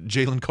drafting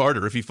Jalen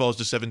Carter if he falls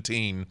to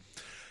 17.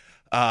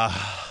 But,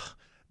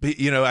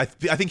 I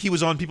think he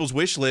was on people's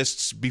wish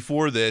lists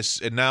before this,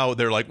 and now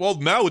they're like, well,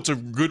 now it's a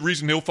good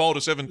reason he'll fall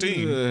to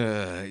 17.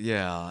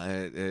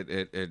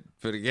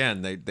 But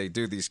again, they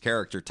do these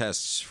character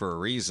tests for a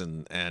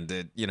reason, and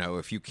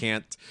if you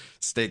can't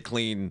stay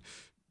clean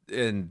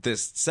in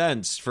this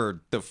sense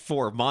for the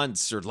 4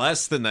 months or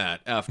less than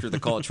that after the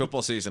college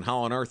football season, how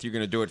on earth are you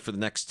going to do it for the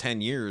next 10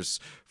 years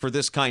for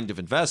this kind of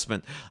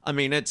investment? I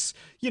mean, it's,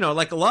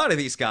 like a lot of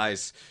these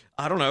guys,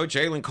 I don't know,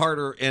 Jalen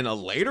Carter in a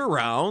later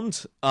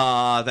round,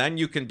 then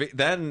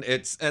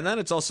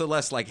it's also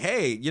less like,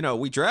 hey,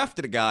 we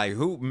drafted a guy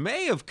who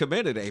may have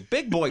committed a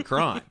big boy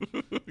crime.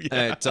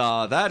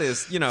 That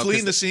is,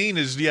 fleeing the scene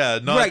is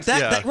not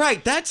right.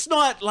 Right. That's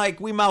not like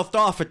we mouthed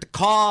off at the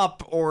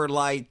cop or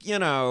like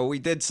we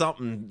did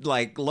something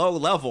like low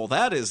level.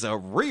 That is a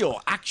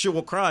real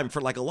actual crime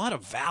for like a lot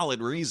of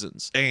valid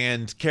reasons.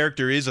 And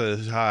character is a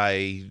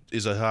high,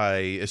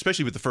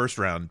 especially with the first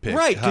round pick,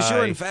 right? Because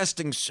you're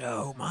investing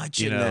so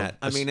much in that.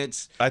 I mean,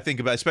 I think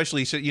about,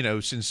 especially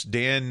since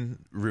Dan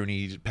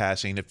Rooney's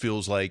passing, it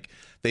feels like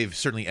they've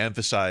certainly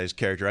emphasized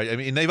character. I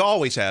mean, they've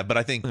always have, but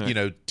I think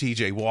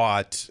T.J.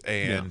 Watt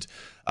and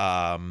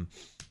all of them.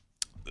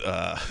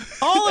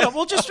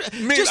 Well,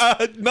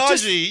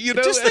 Najee.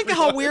 Just think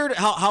how weird,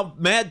 how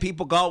mad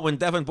people got when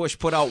Devin Bush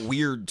put out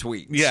weird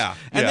tweets. Yeah,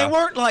 and they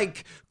weren't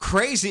like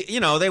crazy.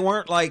 They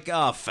weren't like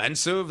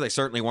offensive. They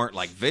certainly weren't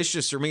like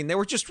vicious or mean. They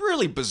were just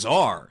really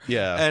bizarre.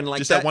 Yeah, and like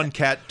just that one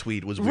cat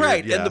tweet was weird.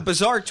 Right, yeah. and the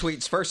bizarre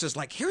tweets first is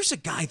like, here's a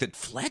guy that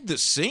fled the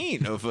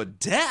scene of a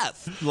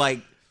death, like.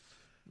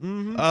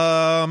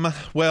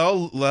 Mm-hmm.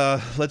 Well,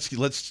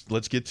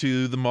 let's get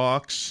to the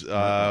mocks.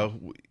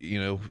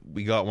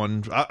 We got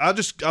one. I'll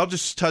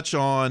just touch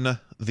on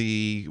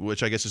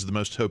which I guess is the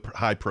most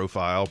high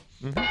profile.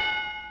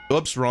 Mm-hmm.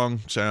 Oops, wrong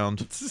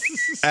sound.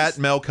 At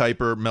Mel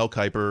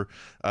Kiper.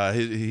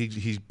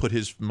 He put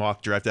his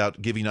mock draft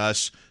out, giving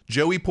us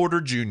Joey Porter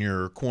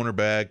Jr.,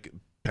 cornerback,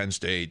 Penn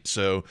State.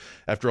 So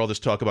after all this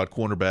talk about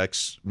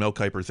cornerbacks, Mel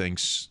Kiper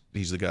thinks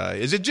he's the guy.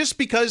 Is it just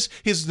because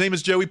his name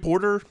is Joey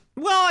Porter?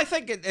 Well, I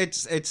think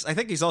it's. I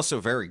think he's also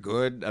very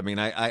good. I mean,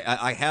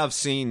 I have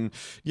seen,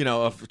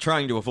 of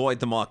trying to avoid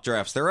the mock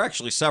drafts. There are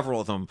actually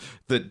several of them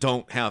that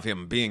don't have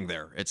him being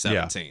there at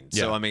 17. Yeah.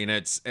 So I mean,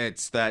 it's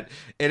that.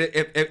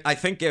 I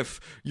think if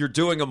you're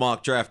doing a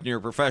mock draft and you're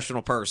a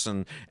professional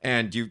person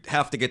and you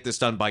have to get this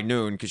done by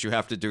noon because you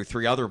have to do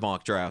 3 other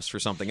mock drafts for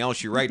something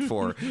else you write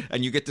for,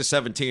 and you get to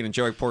 17 and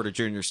Joey Porter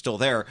Jr. is still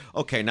there.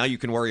 Okay, now you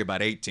can worry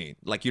about 18.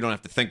 Like you don't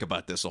have to think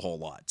about this a whole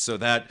lot. So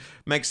that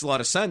makes a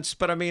lot of sense.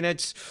 But I mean,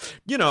 it's.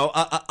 And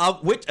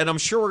I'm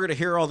sure we're going to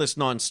hear all this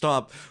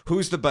nonstop.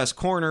 Who's the best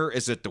corner?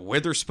 Is it the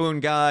Witherspoon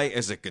guy?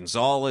 Is it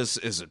Gonzalez?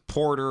 Is it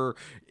Porter?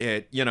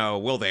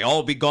 Will they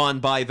all be gone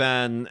by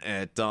then?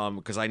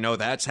 Because I know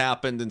that's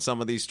happened in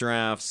some of these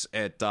drafts.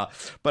 But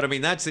I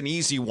mean, that's an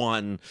easy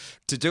one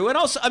to do. And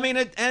also, I mean,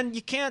 and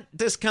you can't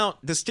discount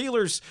the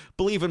Steelers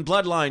believe in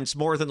bloodlines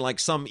more than like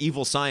some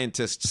evil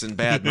scientists in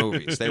bad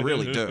movies. They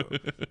really do.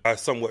 I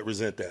somewhat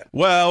resent that.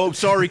 Well,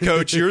 sorry,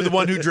 Coach. You're the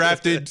one who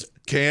drafted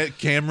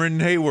Cameron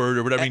Hayward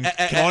or whatever.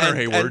 Connor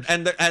Hayward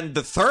and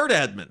the third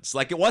Edmonds.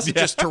 Like it wasn't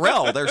just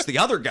Terrell. There's the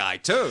other guy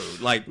too.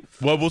 Like,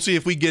 well, we'll see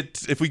if we get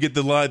the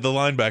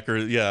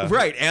linebacker. Yeah,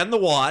 right. And the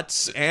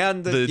Watts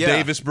and the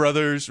Davis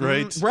brothers.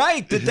 Right,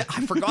 right.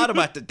 I forgot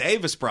about the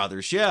Davis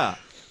brothers. Yeah.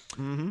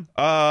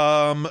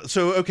 Mm-hmm.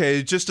 So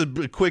okay, just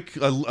a quick,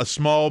 a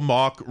small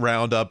mock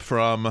roundup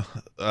from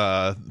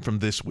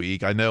this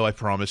week. I know I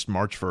promised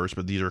March 1st,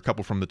 but these are a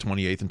couple from the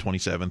 28th and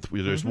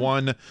 27th. There's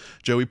one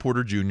Joey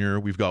Porter Jr.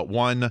 We've got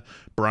one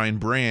Brian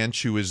Branch,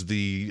 who is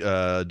the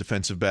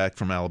defensive back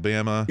from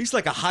Alabama. He's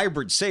like a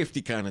hybrid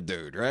safety kind of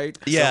dude, right?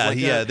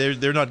 Yeah.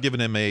 They're not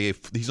giving him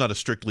he's not a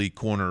strictly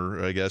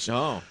corner, I guess.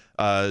 Oh.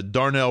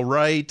 Darnell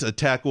Wright, a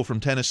tackle from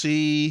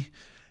Tennessee.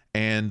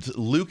 And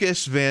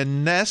Lucas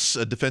Van Ness,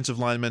 a defensive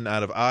lineman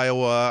out of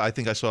Iowa. I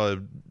think I saw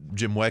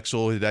Jim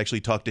Wexell had actually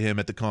talked to him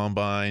at the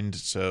Combine.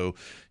 So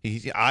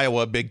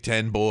Iowa, Big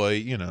Ten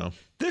boy,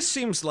 This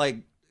seems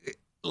like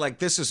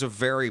this is a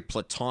very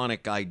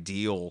platonic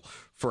ideal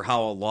for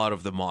how a lot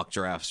of the mock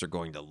drafts are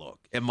going to look.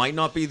 It might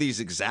not be these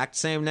exact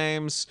same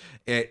names.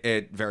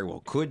 It very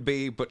well could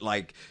be, but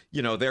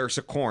there's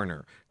a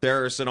corner,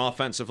 there's an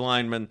offensive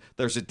lineman,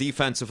 there's a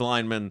defensive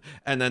lineman,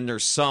 and then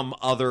there's some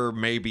other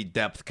maybe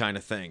depth kind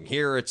of thing.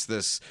 Here it's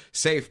this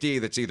safety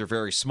that's either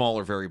very small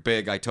or very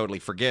big. I totally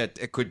forget.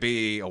 It could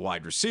be a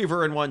wide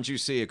receiver in ones you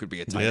see. It could be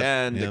a tight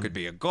end. It could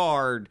be a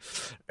guard.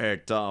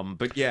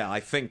 But yeah, I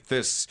think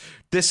this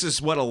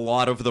is what a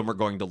lot of them are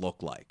going to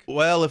look like.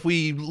 Well, if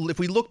we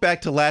look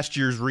back to last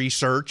year's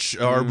research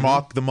or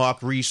mock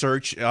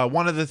research,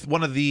 one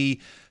of the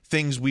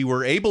things we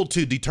were able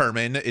to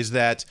determine is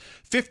that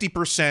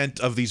 50%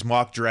 of these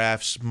mock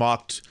drafts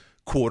mocked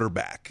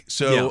quarterback.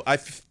 So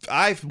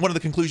one of the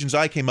conclusions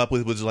I came up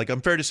with was like,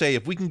 I'm fair to say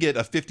if we can get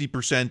a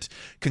 50%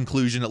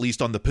 conclusion, at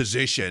least on the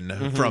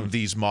position from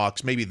these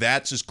mocks, maybe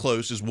that's as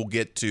close as we'll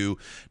get to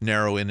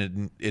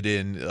narrowing it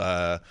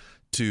in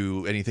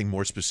to anything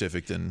more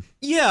specific than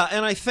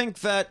and I think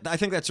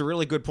that's a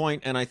really good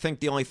point, and I think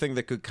the only thing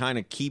that could kind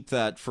of keep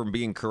that from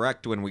being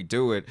correct when we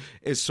do it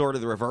is sort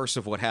of the reverse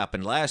of what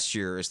happened last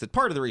year. Is that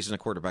part of the reason a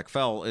quarterback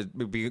fell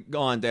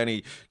beyond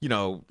any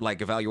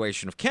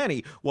evaluation of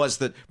Kenny was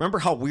that, remember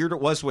how weird it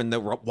was when the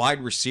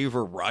wide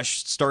receiver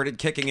rush started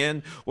kicking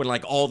in, when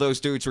like all those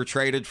dudes were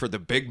traded for the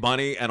big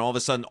money and all of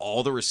a sudden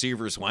all the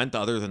receivers went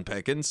other than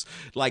Pickens.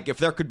 Like if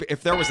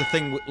there was a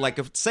thing like,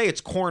 if say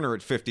it's corner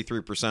at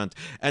 53%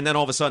 and then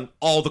all of a sudden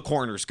all the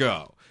corners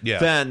go,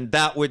 then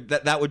that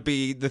would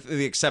be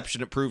the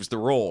exception that proves the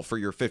rule for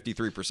your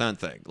 53%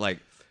 thing. Like,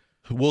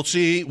 We'll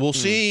see.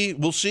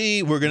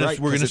 We're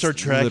gonna start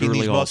tracking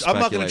these mocks. I'm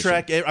not gonna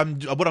track.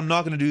 What I'm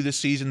not gonna do this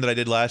season that I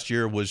did last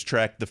year was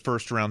track the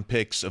first round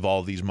picks of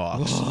all these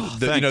mocks.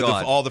 Thank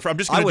God. I'm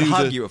just gonna I would do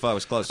hug you if I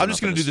was close. I'm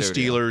just gonna do the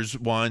studio. Steelers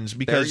ones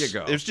because there you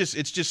go. It's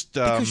just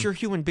because you're a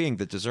human being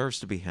that deserves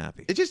to be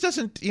happy. It just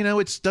doesn't.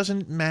 It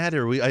doesn't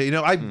matter.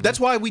 That's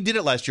why we did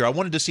it last year. I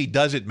wanted to see,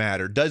 does it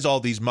matter? Does all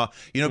these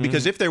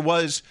because if there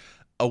was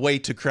a way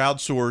to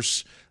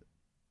crowdsource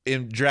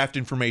in draft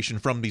information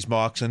from these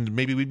mocks, and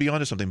maybe we'd be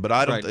onto something. But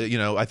I don't.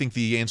 Right. I think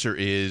the answer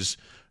is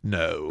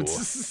no.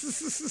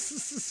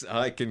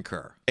 I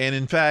concur. And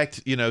in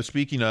fact,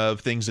 speaking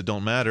of things that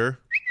don't matter,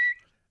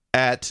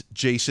 at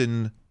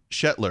Jason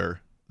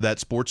Shetler, that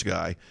sports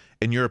guy,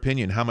 in your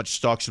opinion, how much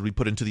stock should we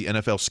put into the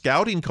NFL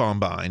scouting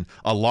combine?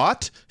 A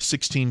lot,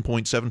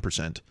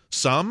 16.7%.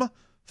 Some,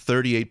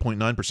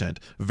 38.9%.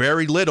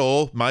 Very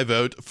little, my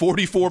vote,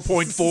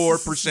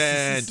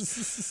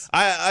 44.4%.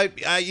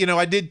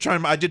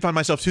 I did find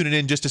myself tuning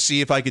in just to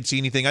see if I could see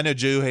anything. I know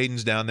Joe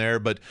Hayden's down there,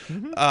 but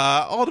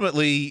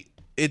ultimately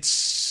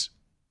it's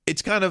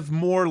kind of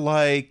more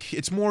like,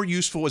 it's more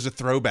useful as a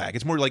throwback.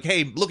 It's more like,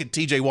 hey, look at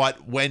TJ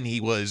Watt when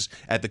he was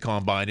at the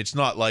combine. It's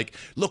not like,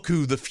 look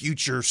who the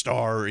future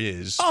star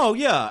is. Oh,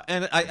 yeah.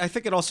 And I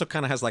think it also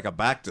kind of has like a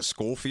back to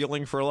school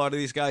feeling for a lot of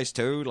these guys,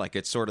 too. Like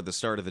it's sort of the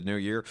start of the new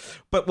year.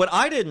 But what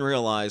I didn't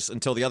realize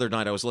until the other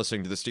night, I was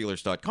listening to the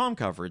Steelers.com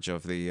coverage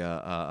of the, when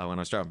I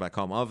was driving back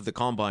home, of the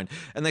combine.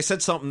 And they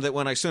said something that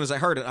as soon as I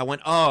heard it, I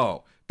went,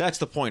 oh, that's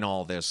the point of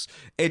all this.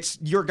 It's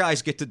your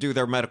guys get to do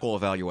their medical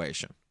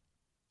evaluation.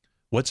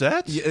 What's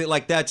that?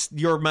 Like, that's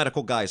your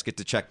medical guys get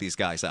to check these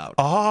guys out.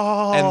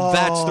 Oh. And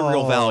that's the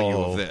real value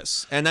of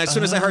this. And as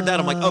soon as I heard that,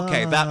 I'm like,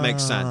 okay, that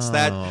makes sense.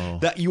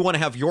 That you want to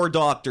have your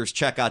doctors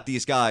check out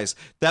these guys.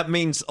 That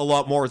means a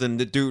lot more than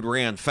the dude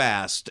ran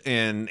fast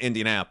in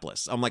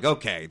Indianapolis. I'm like,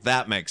 okay,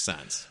 that makes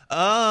sense.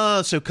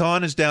 So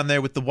Khan is down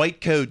there with the white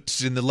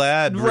coats in the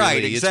lab. Really.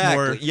 Right,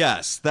 exactly.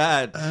 Yes,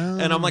 that.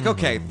 And I'm like,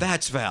 okay,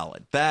 that's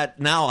valid. That,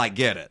 now I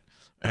get it.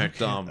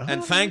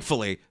 And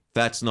thankfully,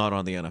 that's not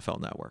on the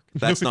NFL Network.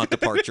 That's not the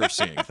part you're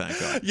seeing, thank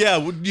God. Yeah,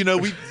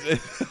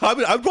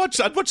 I'd watch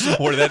some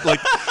more of that. Like,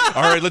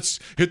 all right, let's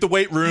hit the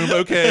weight room.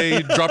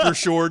 Okay, drop your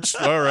shorts.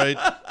 All right.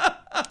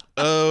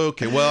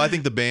 Okay, well, I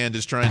think the band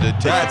is trying to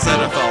take... That's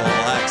NFL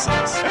All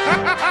Access.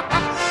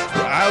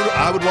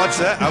 I would watch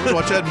that. I would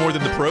watch that more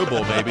than the Pro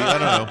Bowl, maybe. I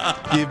don't know.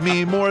 Give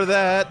me more of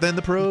that than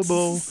the Pro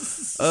Bowl.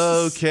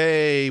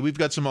 Okay, we've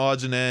got some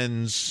odds and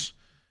ends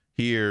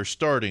here,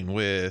 starting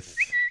with...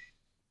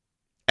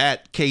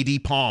 At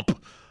KD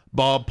Pomp,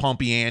 Bob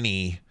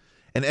Pompiani,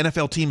 an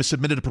NFL team has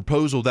submitted a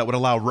proposal that would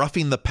allow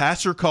roughing the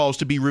passer calls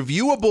to be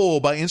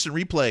reviewable by instant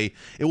replay.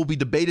 It will be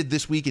debated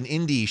this week in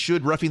Indy.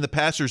 Should roughing the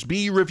passers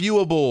be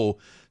reviewable?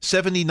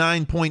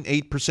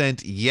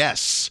 79.8%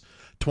 yes,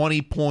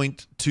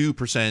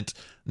 20.2%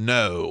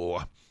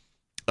 no.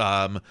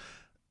 I'm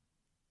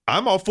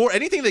all for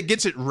anything that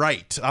gets it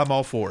right. I'm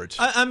all for it.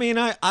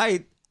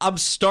 I'm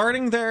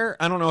starting there.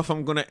 I don't know if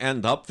I'm going to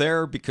end up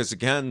there because,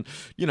 again,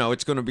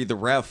 it's going to be the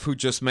ref who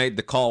just made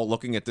the call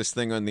looking at this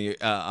thing on the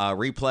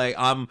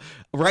replay.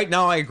 Right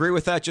now, I agree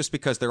with that just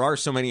because there are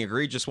so many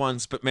egregious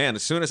ones. But, man,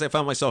 as soon as I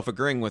found myself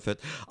agreeing with it,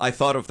 I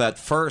thought of that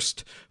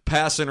first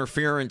pass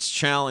interference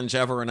challenge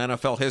ever in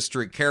NFL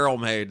history Carroll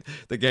made,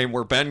 the game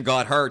where Ben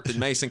got hurt and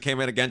Mason came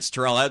in against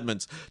Terrell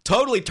Edmonds.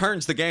 Totally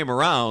turns the game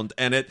around,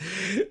 and it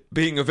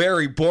being a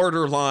very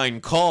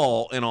borderline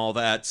call and all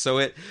that.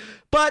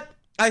 But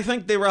I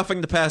think the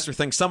roughing the passer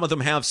thing, some of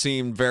them have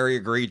seemed very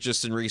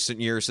egregious in recent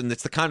years, and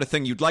it's the kind of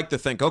thing you'd like to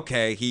think,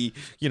 okay, he,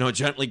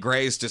 gently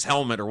grazed his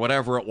helmet or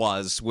whatever it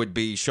was, would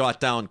be shot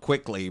down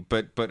quickly,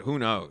 but who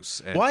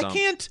knows? Why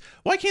can't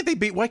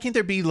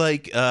there be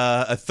like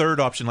a third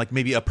option, like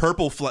maybe a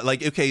purple flag?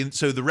 Like, okay,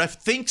 so the ref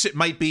thinks it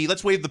might be,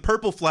 let's wave the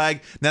purple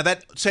flag. Now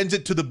that sends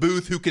it to the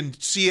booth who can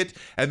see it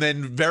and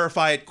then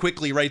verify it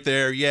quickly right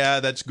there. Yeah,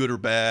 that's good or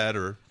bad,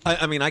 or...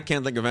 I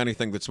can't think of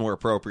anything that's more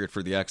appropriate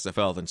for the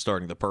XFL than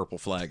starting the purple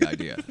flag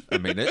idea.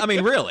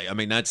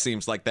 Really. That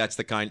seems like that's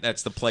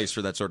the place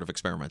for that sort of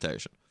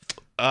experimentation.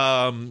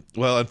 Well,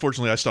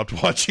 unfortunately, I stopped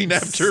watching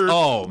after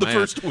the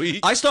first week.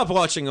 I stopped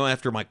watching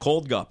after my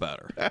cold got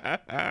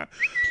better.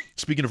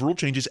 Speaking of rule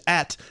changes,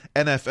 at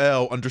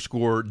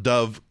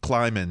NFL_Dove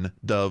Kleiman.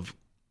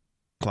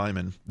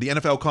 The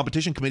NFL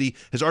Competition Committee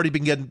has already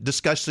begun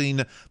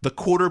discussing the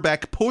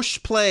quarterback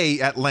push play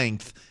at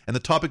length, and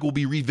the topic will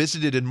be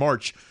revisited in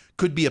March.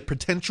 Could be a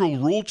potential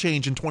rule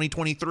change in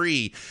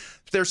 2023.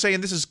 They're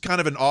saying this is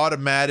kind of an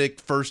automatic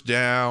first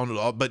down,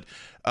 but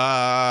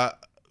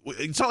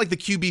it's not like the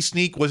QB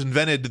sneak was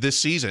invented this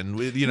season.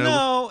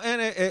 No,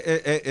 and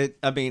it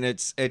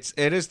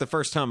is the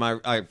first time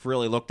I've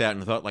really looked at it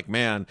and thought, like,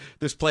 man,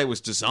 this play was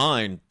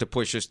designed to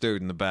push this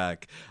dude in the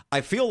back. I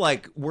feel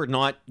like we're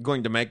not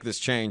going to make this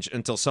change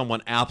until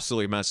someone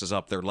absolutely messes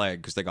up their leg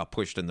because they got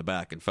pushed in the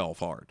back and fell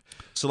hard.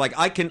 So, like,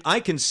 I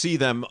can see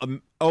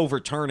them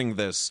overturning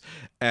this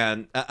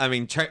and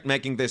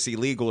making this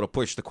illegal to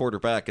push the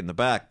quarterback in the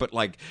back. But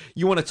like,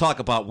 you want to talk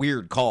about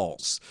weird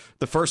calls.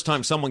 The first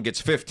time someone gets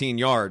 15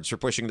 yards for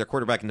pushing their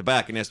quarterback in the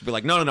back and has to be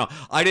like, no,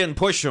 I didn't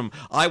push him.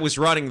 I was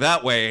running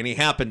that way and he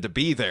happened to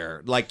be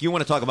there. Like, you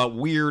want to talk about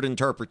weird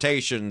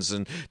interpretations.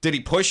 And did he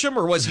push him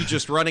or was he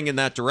just running in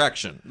that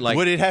direction? Like,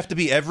 would it have to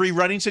be every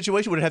running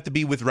situation? Would it have to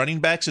be with running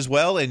backs as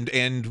well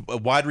and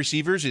wide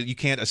receivers? You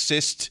can't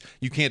assist.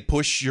 You can't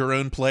push your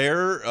own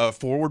player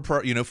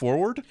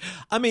forward.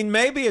 I mean,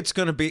 maybe it's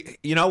going to be.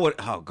 You know what?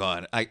 Oh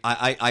God,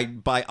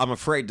 I'm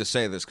afraid to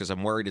say this because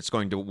I'm worried it's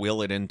going to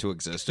will it into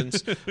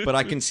existence. But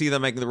I can see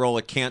them making the rule.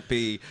 It can't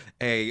be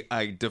a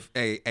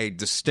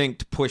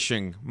distinct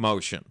pushing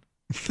motion.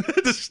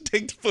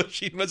 Distinct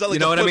pushing. Like, you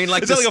know what I mean?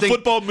 Like, is that like a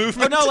football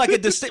movement? Oh, no, like a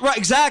distinct. Right,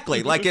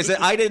 exactly. Like, is it?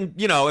 I didn't.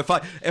 You know, if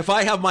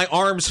I have my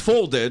arms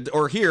folded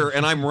or here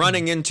and I'm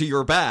running into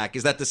your back,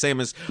 is that the same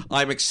as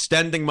I'm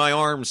extending my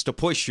arms to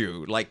push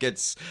you? Like,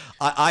 it's.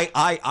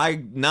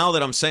 I now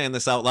that I'm saying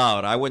this out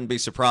loud, I wouldn't be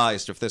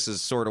surprised if this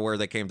is sort of where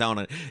they came down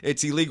on it.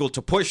 It's illegal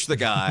to push the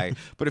guy,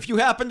 but if you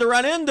happen to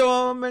run into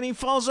him and he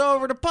falls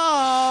over to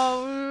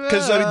Paul,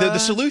 because I mean, the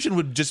solution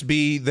would just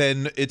be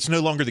then it's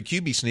no longer the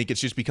QB sneak; it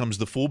just becomes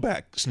the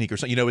fullback sneak or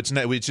something. You know,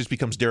 it just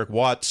becomes Derek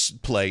Watt's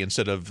play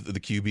instead of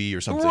the QB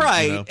or something.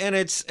 Right, you know? And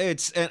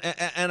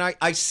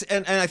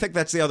I think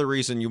that's the other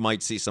reason you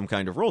might see some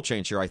kind of rule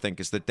change here. I think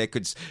is that they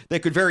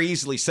could very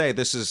easily say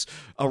this is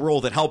a rule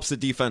that helps the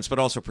defense but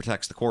also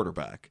protects the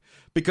quarterback.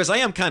 Because I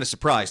am kind of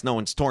surprised no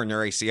one's torn their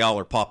ACL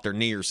or popped their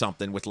knee or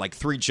something with like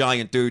 3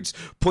 giant dudes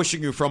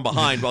pushing you from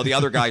behind while the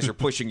other guys are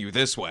pushing you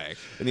this way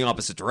in the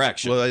opposite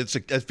direction. Well, it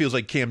feels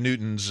like Cam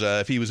Newton's,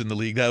 if he was in the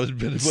league, that would have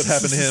been what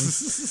happened to him.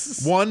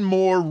 One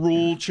more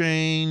rule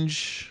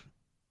change.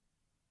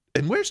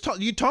 And where's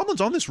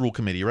Tomlin's on this rule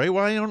committee, right?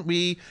 Why don't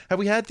we have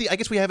we had I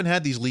guess we haven't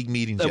had these league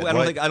meetings yet.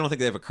 I don't think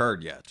they've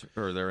occurred yet,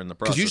 or they're in the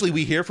process. Because usually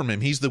we hear from him.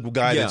 He's the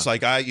guy that's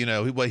like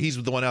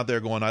he's the one out there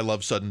going, I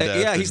love sudden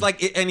death. Yeah, he's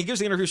like, and he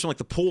gives the interviews from like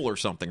the pool or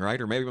something, right?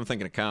 Or maybe I'm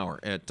thinking of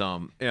Cower.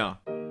 Yeah.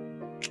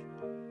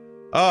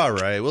 All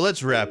right, well,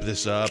 let's wrap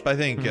this up. I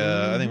think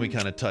we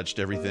kind of touched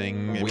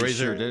everything. We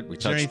sure did. We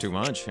touched too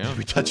much. Yeah.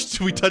 We touched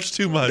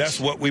too much.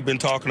 That's what we've been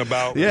talking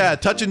about. Yeah,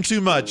 touching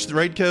too much,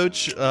 right,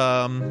 Coach?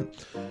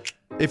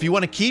 If you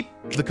want to keep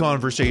the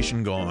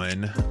conversation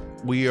going,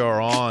 we are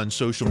on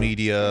social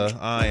media.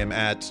 I am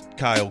at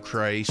Kyle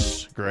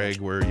Kreis. Greg,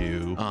 where are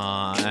you?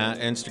 At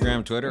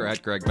Instagram, Twitter,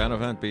 at Greg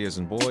Benevent. B as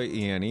in boy,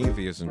 E-N-E,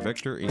 V as in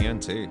Victor,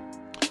 E-N-T.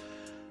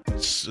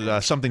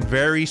 Something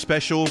very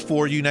special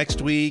for you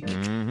next week.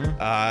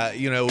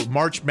 Mm-hmm.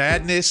 March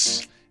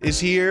Madness is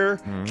here,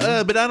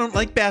 but I don't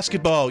like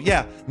basketball.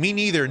 Yeah, me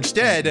neither.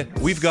 Instead,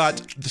 we've got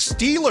the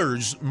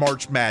Steelers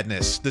March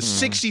Madness, the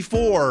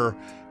 64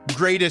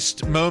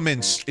 greatest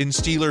moments in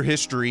Steeler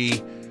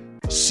history,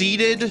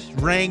 seeded,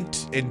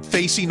 ranked, and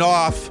facing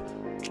off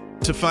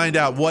to find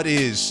out what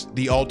is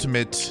the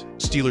ultimate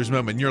Steelers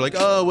moment. And you're like,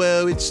 oh,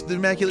 well, it's the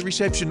Immaculate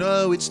Reception.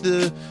 Oh, it's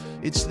the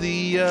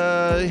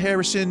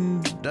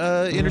Harrison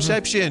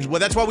interception.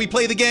 Well, that's why we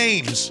play the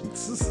games.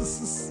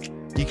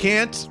 You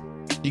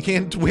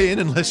can't win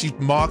unless you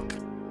mock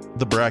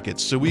the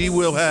brackets. So we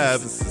will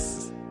have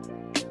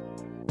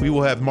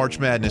March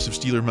Madness of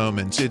Steeler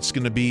moments. It's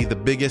going to be the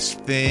biggest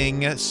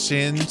thing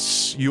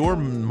since your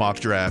mock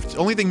draft.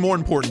 Only thing more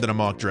important than a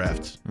mock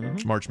draft.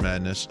 March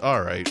Madness.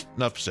 All right.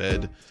 Enough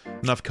said.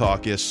 Enough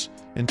caucus.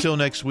 Until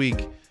next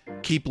week,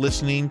 keep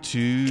listening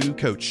to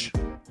Coach.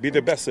 Be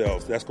their best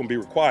selves. That's going to be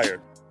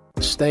required.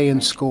 Stay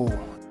in school.